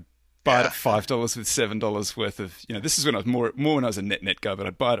 buy it at $5 with $7 worth of, this is when I was more when I was a net guy, but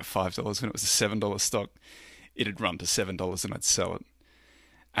I'd buy it at $5 when it was a $7 stock. It'd run to $7 and I'd sell it.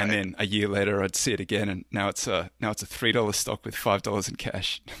 And then a year later, I'd see it again, and now it's a $3 stock with $5 in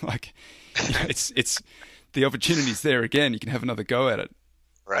cash. Like, it's the opportunity's there again. You can have another go at it.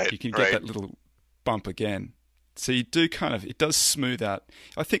 Right. You can get that little bump again. So you do it does smooth out.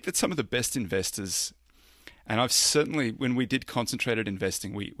 I think that some of the best investors, and I've certainly, when we did concentrated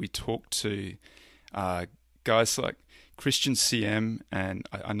investing, we talked to guys like Christian CM, and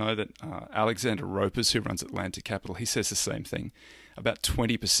I know that Alexander Ropers, who runs Atlantic Capital, he says the same thing. About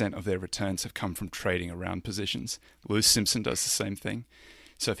 20% of their returns have come from trading around positions. Lou Simpson does the same thing.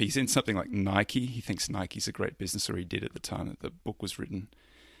 So if he's in something like Nike, he thinks Nike's a great business, or he did at the time that the book was written,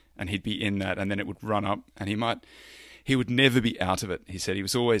 and he'd be in that, and then it would run up, and he would never be out of it. He said he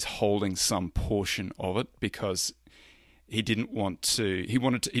was always holding some portion of it because he just wanted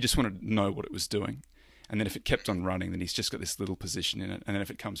to know what it was doing. And then if it kept on running, then he's just got this little position in it. And then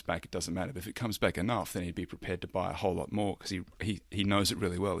if it comes back, it doesn't matter. But if it comes back enough, then he'd be prepared to buy a whole lot more because he knows it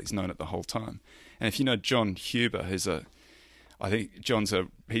really well. He's known it the whole time. And if you know John Huber, I think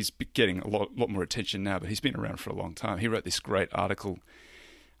he's getting a lot more attention now, but he's been around for a long time. He wrote this great article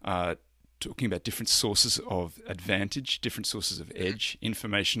talking about different sources of advantage, different sources of edge,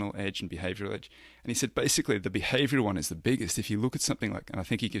 informational edge and behavioral edge. And he said basically the behavioral one is the biggest. If you look at something like, and I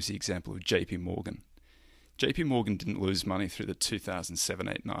think he gives the example of JP Morgan. JP Morgan didn't lose money through the 2007,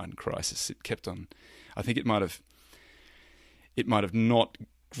 8, 9 crisis. It kept on. I think it might have not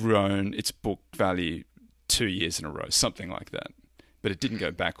grown its book value 2 years in a row, something like that. But it didn't go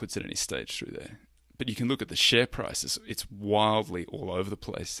backwards at any stage through there. But you can look at the share prices. It's wildly all over the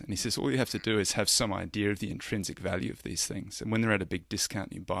place. And he says all you have to do is have some idea of the intrinsic value of these things. And when they're at a big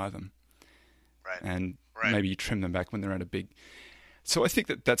discount, you buy them. Right. And maybe you trim them back when they're at a big... So I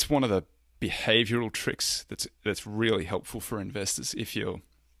think that's one of the behavioral tricks that's really helpful for investors. If you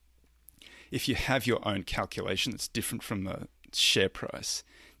have your own calculation that's different from the share price,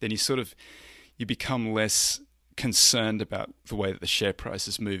 then you become less concerned about the way that the share price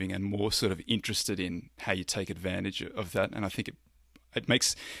is moving and more sort of interested in how you take advantage of that. And I think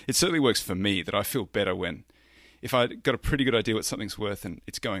it certainly works for me that I feel better if I got a pretty good idea what something's worth and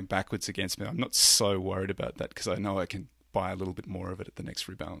it's going backwards against me. I'm not so worried about that because I know I can buy a little bit more of it at the next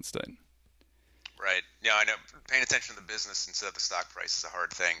rebalance date. Right. Yeah, I know. Paying attention to the business instead of the stock price is a hard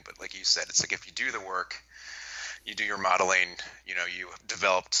thing. But like you said, it's like if you do the work, you do your modeling, you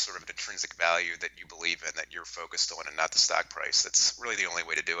developed sort of an intrinsic value that you believe in, that you're focused on, and not the stock price. That's really the only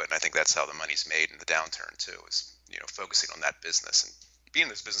way to do it. And I think that's how the money's made in the downturn too, is, focusing on that business and being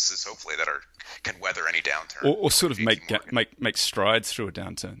those businesses hopefully that can weather any downturn. Or sort of make strides through a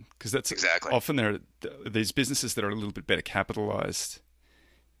downturn. Because that's exactly. Often there are these businesses that are a little bit better capitalized.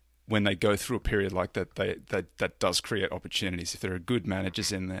 When they go through a period like that, that does create opportunities. If there are good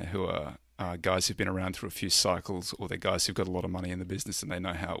managers in there who are guys who've been around through a few cycles, or they're guys who've got a lot of money in the business and they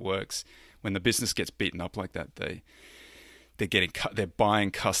know how it works, when the business gets beaten up like that, they're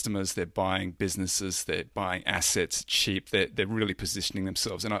buying customers, they're buying businesses, they're buying assets cheap. They're really positioning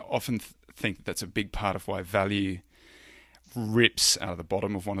themselves, and I often think that's a big part of why value rips out of the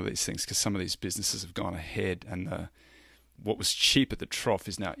bottom of one of these things, because some of these businesses have gone ahead and what was cheap at the trough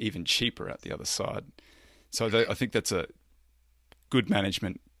is now even cheaper at the other side. So I think that's a good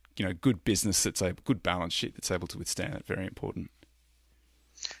management, good business good balance sheet that's able to withstand it. Very important.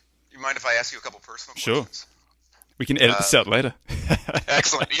 You mind if I ask you a couple personal questions? Sure. We can edit this out later.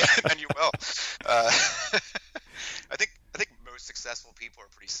 Excellent. Yeah, and you will. I think most successful people are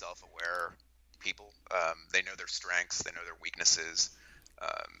pretty self-aware people. They know their strengths, they know their weaknesses.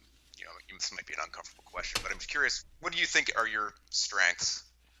 This might be an uncomfortable question, but I'm curious, what do you think are your strengths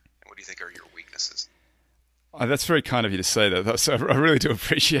and what do you think are your weaknesses? Oh, that's very kind of you to say that. So I really do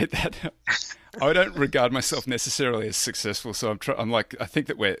appreciate that. I don't regard myself necessarily as successful, so I think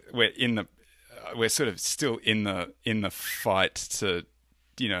that we're in we're sort of still in the fight to,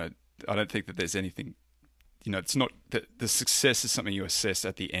 I don't think that there's anything, it's not that the success is something you assess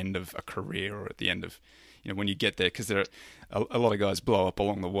at the end of a career or at the end of, when you get there, because there are a lot of guys blow up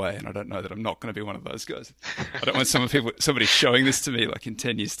along the way, and I don't know that I'm not going to be one of those guys. I don't want somebody showing this to me like in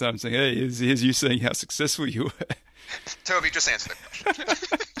 10 years' time saying, hey, here's you saying how successful you were. Toby, just answer the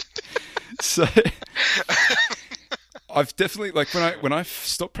question. So I've definitely, like, when I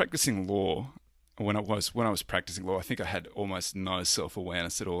stopped practicing law, when I was practicing law, I think I had almost no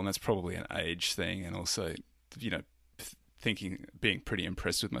self-awareness at all, and that's probably an age thing, and also, being pretty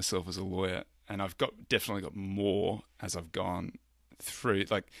impressed with myself as a lawyer. And I've definitely got more as I've gone through.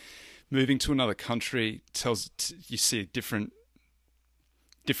 Like, moving to another country you see different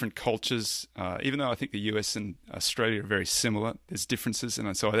cultures. Even though I think the US and Australia are very similar, there's differences,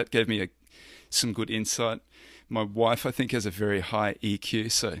 and so that gave me some good insight. My wife, I think, has a very high EQ,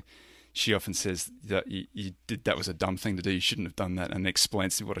 so she often says that that was a dumb thing to do. You shouldn't have done that, and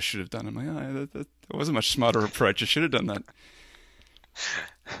explains to me what I should have done. I'm like, that was a much smarter approach. I should have done that.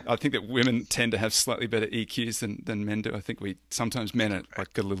 I think that women tend to have slightly better EQs than men do. I think sometimes men are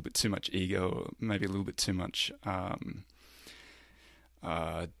like got a little bit too much ego, or maybe a little bit too much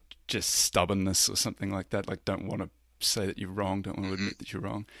just stubbornness or something like that. Like, don't want to say that you're wrong, don't want to admit that you're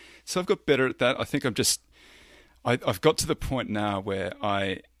wrong. So I've got better at that. I think I've got to the point now where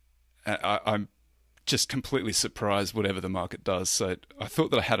I'm just completely surprised whatever the market does. So I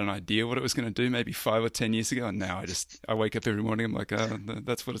thought that I had an idea what it was going to do maybe 5 or 10 years ago, and now I wake up every morning, I'm like,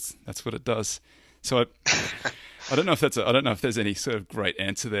 that's what it does. So I don't know if there's any sort of great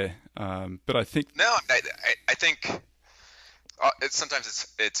answer there, but I think I think sometimes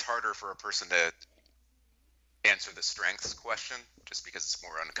it's harder for a person to answer the strengths question, just because it's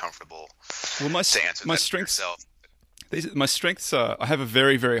more uncomfortable to answer that yourself. My strengths are, I have a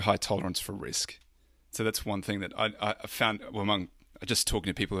very, very high tolerance for risk. So that's one thing that I found among just talking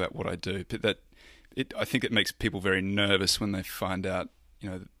to people about what I do. But I think it makes people very nervous when they find out,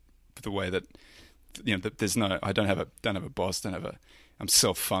 the way that, that there's I don't have a boss, I'm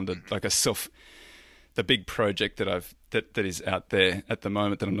self-funded. Like the big project that is out there at the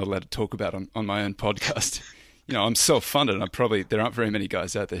moment that I'm not allowed to talk about on my own podcast. I'm self-funded, and there aren't very many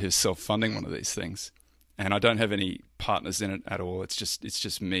guys out there who's self-funding one of these things. And I don't have any partners in it at all. It's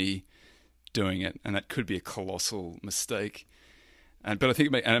just me doing it, and that could be a colossal mistake. But I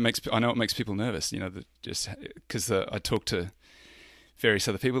think I know it makes people nervous. Just because I talk to various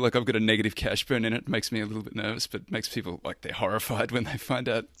other people, like I've got a negative cash burn in it. It makes me a little bit nervous, but it makes people like they're horrified when they find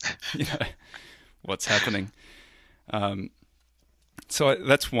out, what's happening. So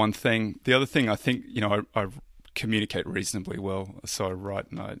that's one thing. The other thing, I think, I communicate reasonably well. So I write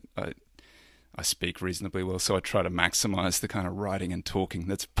and I speak reasonably well, so I try to maximize the kind of writing and talking.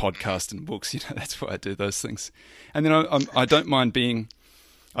 That's podcast and books. That's why I do those things. And then I don't mind being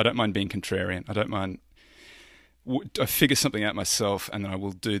contrarian. I don't mind. I figure something out myself, and then I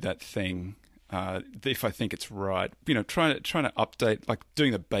will do that thing if I think it's right. Trying to update, like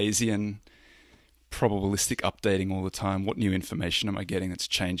doing the Bayesian probabilistic updating all the time. What new information am I getting that's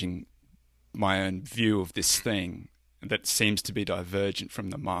changing my own view of this thing that seems to be divergent from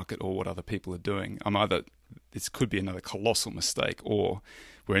the market or what other people are doing? This could be another colossal mistake, or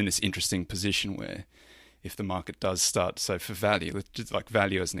we're in this interesting position where if the market does start, so for value, let's just like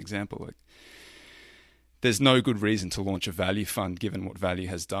value as an example, like there's no good reason to launch a value fund given what value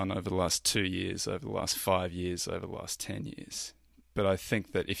has done over the last 2 years, over the last 5 years, over the last 10 years. But I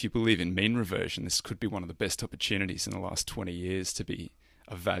think that if you believe in mean reversion, this could be one of the best opportunities in the last 20 years to be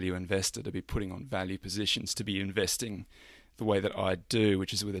a value investor, to be putting on value positions, to be investing the way that I do,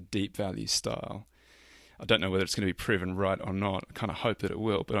 which is with a deep value style. I don't know whether it's going to be proven right or not. I kind of hope that it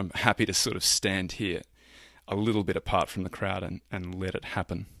will, but I'm happy to sort of stand here a little bit apart from the crowd and let it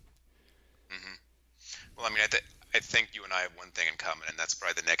happen. Mm-hmm. Well, I mean, I think you and I have one thing in common, and that's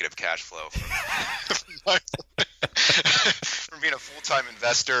probably the negative cash flow from being a full-time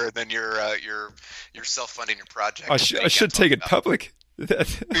investor, and then you're self-funding your project. I should take it public. The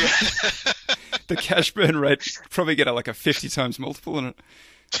cash burn rate probably get like a 50 times multiple in it.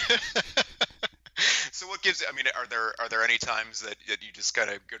 So what gives? I mean, are there any times that you just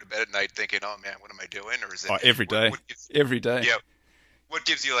kind of go to bed at night thinking, "Oh man, what am I doing?" Or is it every day? Every day. Yeah. What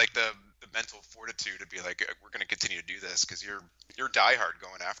gives you like the mental fortitude to be like, we're going to continue to do this because you're diehard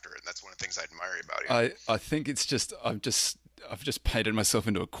going after it, and that's one of the things I admire about you. I think it's just I've just painted myself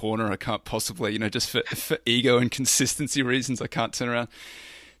into a corner. I can't possibly, just for ego and consistency reasons, I can't turn around.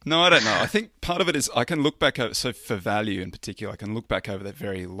 No, I don't know. I think part of it is I can look back over, so for value in particular, I can look back over that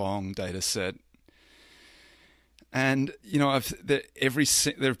very long data set And there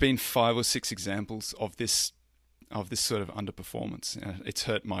have been 5 or 6 examples of this sort of underperformance. It's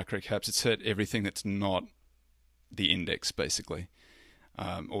hurt microcaps. It's hurt everything that's not the index, basically,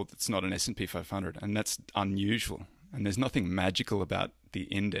 or that's not an S&P 500, and that's unusual. And there's nothing magical about the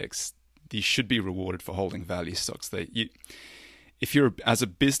index. You should be rewarded for holding value stocks. If you're, as a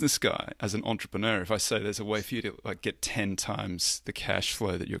business guy, as an entrepreneur, if I say there's a way for you to get 10 times the cash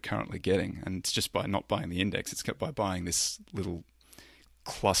flow that you're currently getting, and it's just by not buying the index, it's by buying this little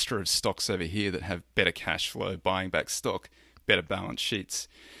cluster of stocks over here that have better cash flow, buying back stock, better balance sheets,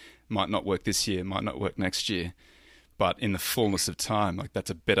 might not work this year, might not work next year, but in the fullness of time, that's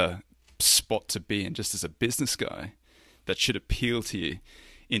a better spot to be in just as a business guy. That should appeal to you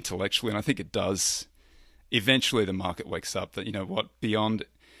intellectually, and I think it does. Eventually the market wakes up that, beyond,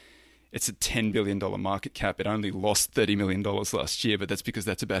 it's a $10 billion market cap. It only lost $30 million last year, but that's because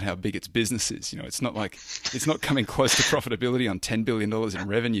that's about how big its business is. It's not coming close to profitability on $10 billion in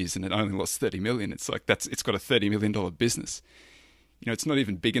revenues and it only lost $30 million. It's it's got a $30 million business. It's not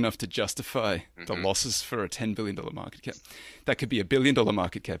even big enough to justify the losses for a $10 billion market cap. That could be a $1 billion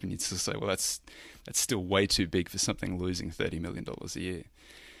market cap, and you'd still say, well, that's still way too big for something losing $30 million a year.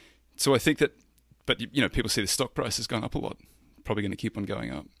 So I think that, but people see the stock price has gone up a lot, probably going to keep on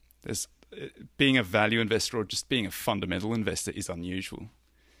going up. Being a value investor or just being a fundamental investor is unusual.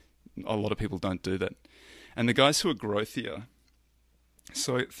 A lot of people don't do that. And the guys who are growthier,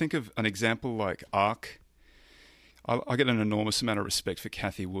 so think of an example like ARK. I get an enormous amount of respect for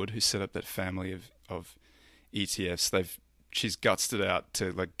Cathie Wood, who set up that family of ETFs. She's gutsed it out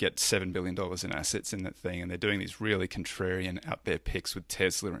to get $7 billion in assets in that thing, and they're doing these really contrarian out there picks with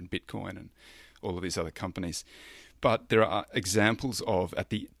Tesla and Bitcoin and all of these other companies. But there are examples of at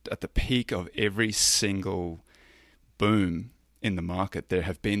the peak of every single boom in the market, there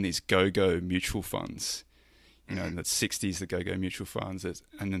have been these go-go mutual funds. In the 60s, the go-go mutual funds,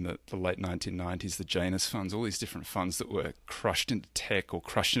 and in the late 1990s, the Janus funds, all these different funds that were crushed into tech or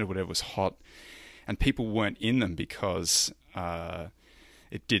crushed into whatever was hot. And people weren't in them because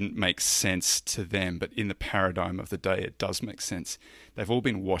it didn't make sense to them. But in the paradigm of the day, it does make sense. They've all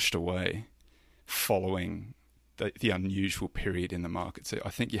been washed away following the unusual period in the market. So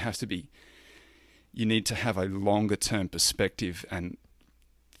I think you need to have a longer term perspective and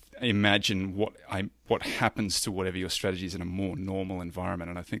imagine what happens to whatever your strategy is in a more normal environment.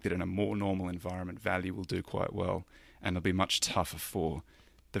 And I think that in a more normal environment, value will do quite well, and it'll be much tougher for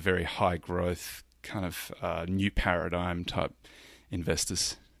the very high growth kind of new paradigm type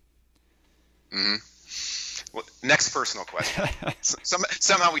investors. Mm-hmm. Well, next personal question.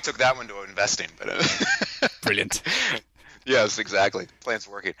 Somehow we took that one to investing, but brilliant. Yes, exactly. Plan's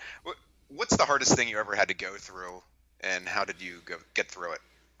working. What's the hardest thing you ever had to go through, and how did you get through it?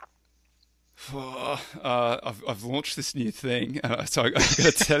 I've launched this new thing, so I've got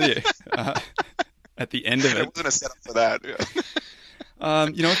to tell you, at the end of it, wasn't a setup for that. Yeah.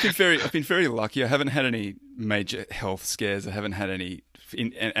 I've been very lucky. I haven't had any major health scares. I haven't had any,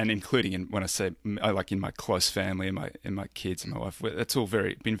 including when I say in my close family and my kids and my wife. That's all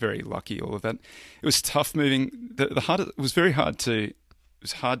been very lucky. All of that. It was tough moving. It was very hard It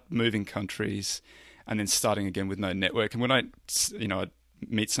was hard moving countries, and then starting again with no network. And when I'd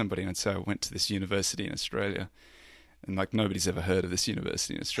meet somebody and I'd say I went to this university in Australia, and nobody's ever heard of this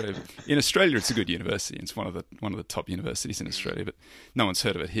university in Australia. But in Australia, it's a good university. It's one of the top universities in Australia, but no one's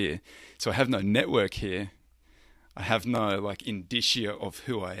heard of it here. So I have no network here. I have no indicia of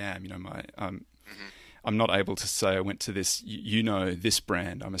who I am. I'm not able to say I went to this. This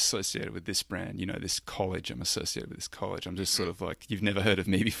brand. I'm associated with this brand. This college. I'm associated with this college. I'm just sort of you've never heard of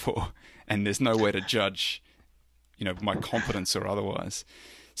me before, and there's no way to judge my competence or otherwise.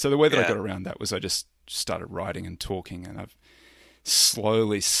 So the way that I got around that was I just started writing and talking, and I've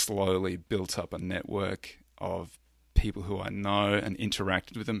slowly built up a network of people who I know and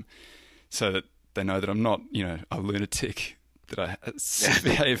interacted with them, so that they know that I'm not, a lunatic, that I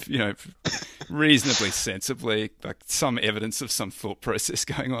behave, reasonably sensibly, some evidence of some thought process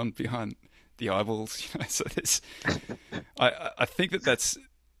going on behind the eyeballs. So I think that's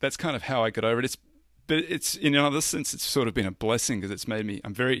kind of how I got over it. But it's in another sense, it's sort of been a blessing because it's made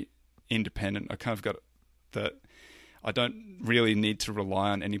I'm very independent. I kind of got that. I don't really need to rely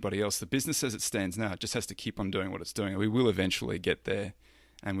on anybody else. The business as it stands now, it just has to keep on doing what it's doing. We will eventually get there,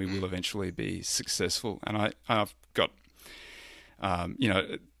 and we will eventually be successful. And I've got, on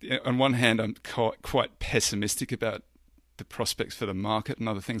one hand, I'm quite pessimistic about the prospects for the market and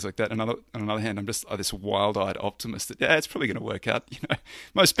other things like that. And on another hand, I'm just this wild-eyed optimist that it's probably going to work out.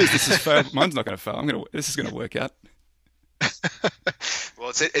 Most businesses fail. Mine's not going to fail. This is going to work out. Well,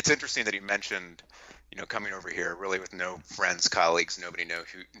 it's interesting that you mentioned coming over here really with no friends, colleagues, nobody knew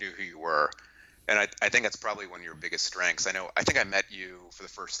who you were. And I think that's probably one of your biggest strengths. I think I met you for the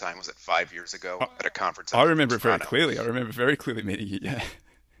first time, was it 5 years ago at a conference? I remember it very clearly. I remember very clearly meeting you, yeah.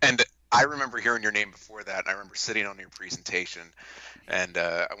 And I remember hearing your name before that. And I remember sitting on your presentation, and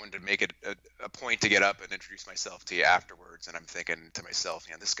I wanted to make it a point to get up and introduce myself to you afterwards. And I'm thinking to myself,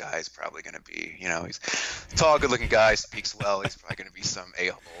 this guy's probably going to be, he's a tall, good-looking guy, speaks well. He's probably going to be some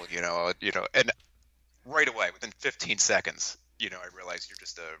a-hole, And right away, within 15 seconds, I realized you're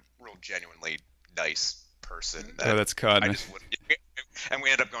just a real genuinely nice person. That's kind. And we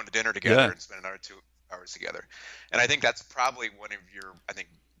ended up going to dinner together and spent another 2 hours together. And I think that's probably one of your,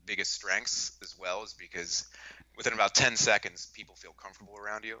 biggest strengths as well, is because within about 10 seconds, people feel comfortable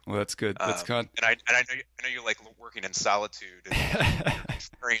around you. Well, that's good. That's good. And I know you like working in solitude and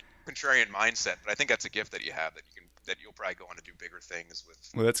contrarian mindset, but I think that's a gift that you have that you'll probably go on to do bigger things with.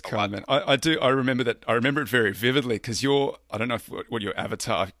 Well, that's kind, man. I do. I remember that. I remember it very vividly because I don't know what your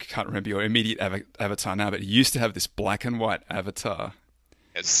avatar. I can't remember your immediate avatar now, but you used to have this black and white avatar.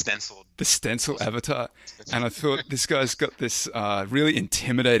 It's stenciled. The stencil avatar. And I thought, this guy's got this really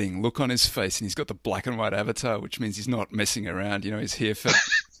intimidating look on his face, and he's got the black and white avatar, which means he's not messing around. He's here for.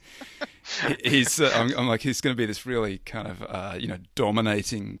 I'm like, he's going to be this really kind of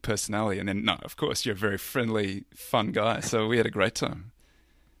dominating personality, and then no, of course you're a very friendly, fun guy. So we had a great time.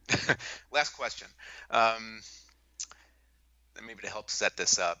 Last question, maybe to help set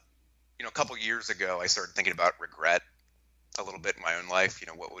this up. A couple years ago, I started thinking about regret a little bit in my own life.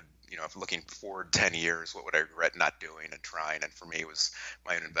 What would if looking forward 10 years, what would I regret not doing and trying? And for me, it was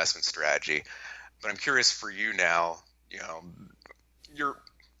my own investment strategy. But I'm curious for you now.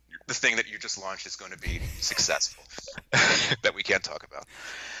 The thing that you just launched is going to be successful that we can't talk about.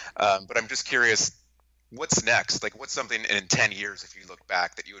 But I'm just curious, what's next? Like, what's something in 10 years, if you look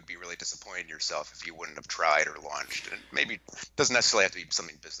back, that you would be really disappointed in yourself if you wouldn't have tried or launched? And maybe it doesn't necessarily have to be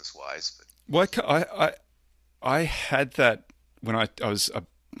something business-wise. But I had that when I was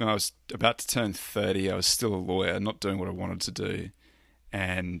about to turn 30. I was still a lawyer, not doing what I wanted to do.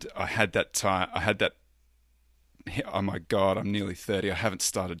 And I had that time. Oh my God, I'm nearly 30. I haven't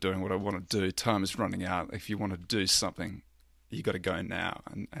started doing what I want to do. Time is running out. If you want to do something, you got to go now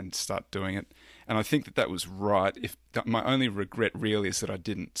and start doing it. And I think that was right. My only regret really is that I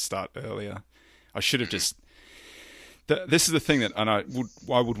didn't start earlier. I should have just. This is the thing that, and I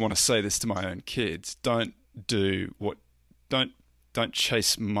would want to say this to my own kids: don't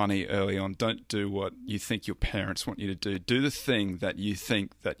chase money early on. Don't do what you think your parents want you to do. Do the thing that you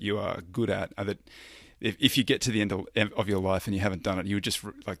think that you are good at. That if you get to the end of your life and you haven't done it, you would just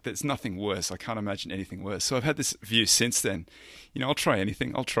there's nothing worse. I can't imagine anything worse. So I've had this view since then. I'll try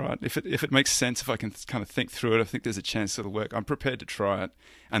anything. I'll try it if it makes sense. If I can kind of think through it, I think there's a chance it'll work. I'm prepared to try it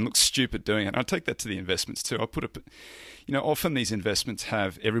and look stupid doing it. And I take that to the investments too. I'll put often these investments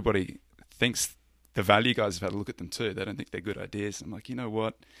have everybody thinks. The value guys have had a look at them too. They don't think they're good ideas. I'm like, you know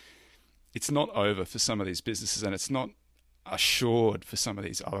what? It's not over for some of these businesses, and it's not assured for some of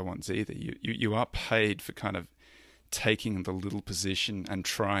these other ones either. You are paid for kind of taking the little position and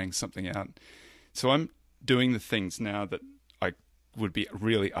trying something out. So I'm doing the things now that I would be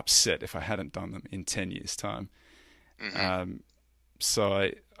really upset if I hadn't done them in 10 years' time. Mm-hmm.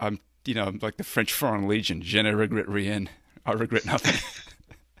 So I'm like the French Foreign Legion, je ne regrette rien. I regret nothing.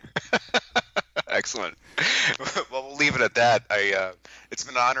 Excellent. Well, we'll leave it at that. It's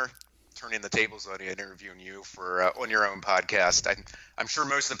been an honor turning the tables on you and interviewing you for on your own podcast. I'm sure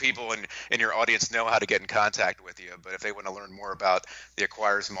most of the people in your audience know how to get in contact with you, but if they want to learn more about the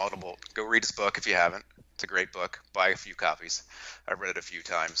Acquirers Multiple, go read his book if you haven't. It's a great book. Buy a few copies. I've read it a few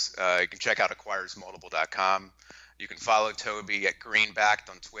times. You can check out acquirersmultiple.com. You can follow Toby at Greenbacked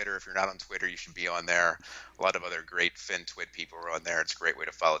on Twitter. If you're not on Twitter, you should be on there. A lot of other great FinTwit people are on there. It's a great way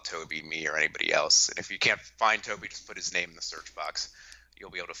to follow Toby, me, or anybody else. And if you can't find Toby, just put his name in the search box.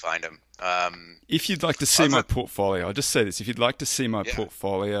 You'll be able to find him. If you'd like to see my portfolio, I'll just say this. If you'd like to see my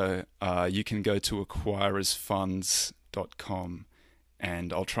portfolio, you can go to acquirersfunds.com.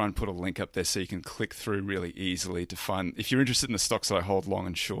 And I'll try and put a link up there so you can click through really easily to find. If you're interested in the stocks I hold long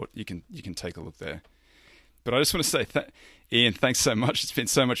and short, you can take a look there. But I just want to say, Ian, thanks so much. It's been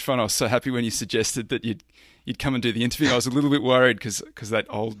so much fun. I was so happy when you suggested that you'd come and do the interview. I was a little bit worried because that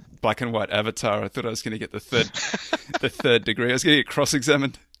old black and white avatar. I thought I was going to get the third degree. I was going to get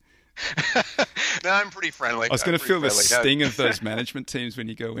cross-examined. No, I'm pretty friendly. I was going to feel the sting of those management teams when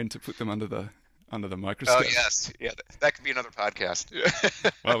you go in to put them under the microscope. Oh yes, yeah, that could be another podcast.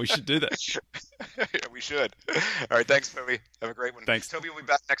 Well, we should do that. Yeah, we should. All right, thanks, Toby. Have a great one. Thanks. Toby will be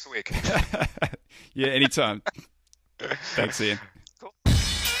back next week. Yeah, anytime. Thanks, Ian.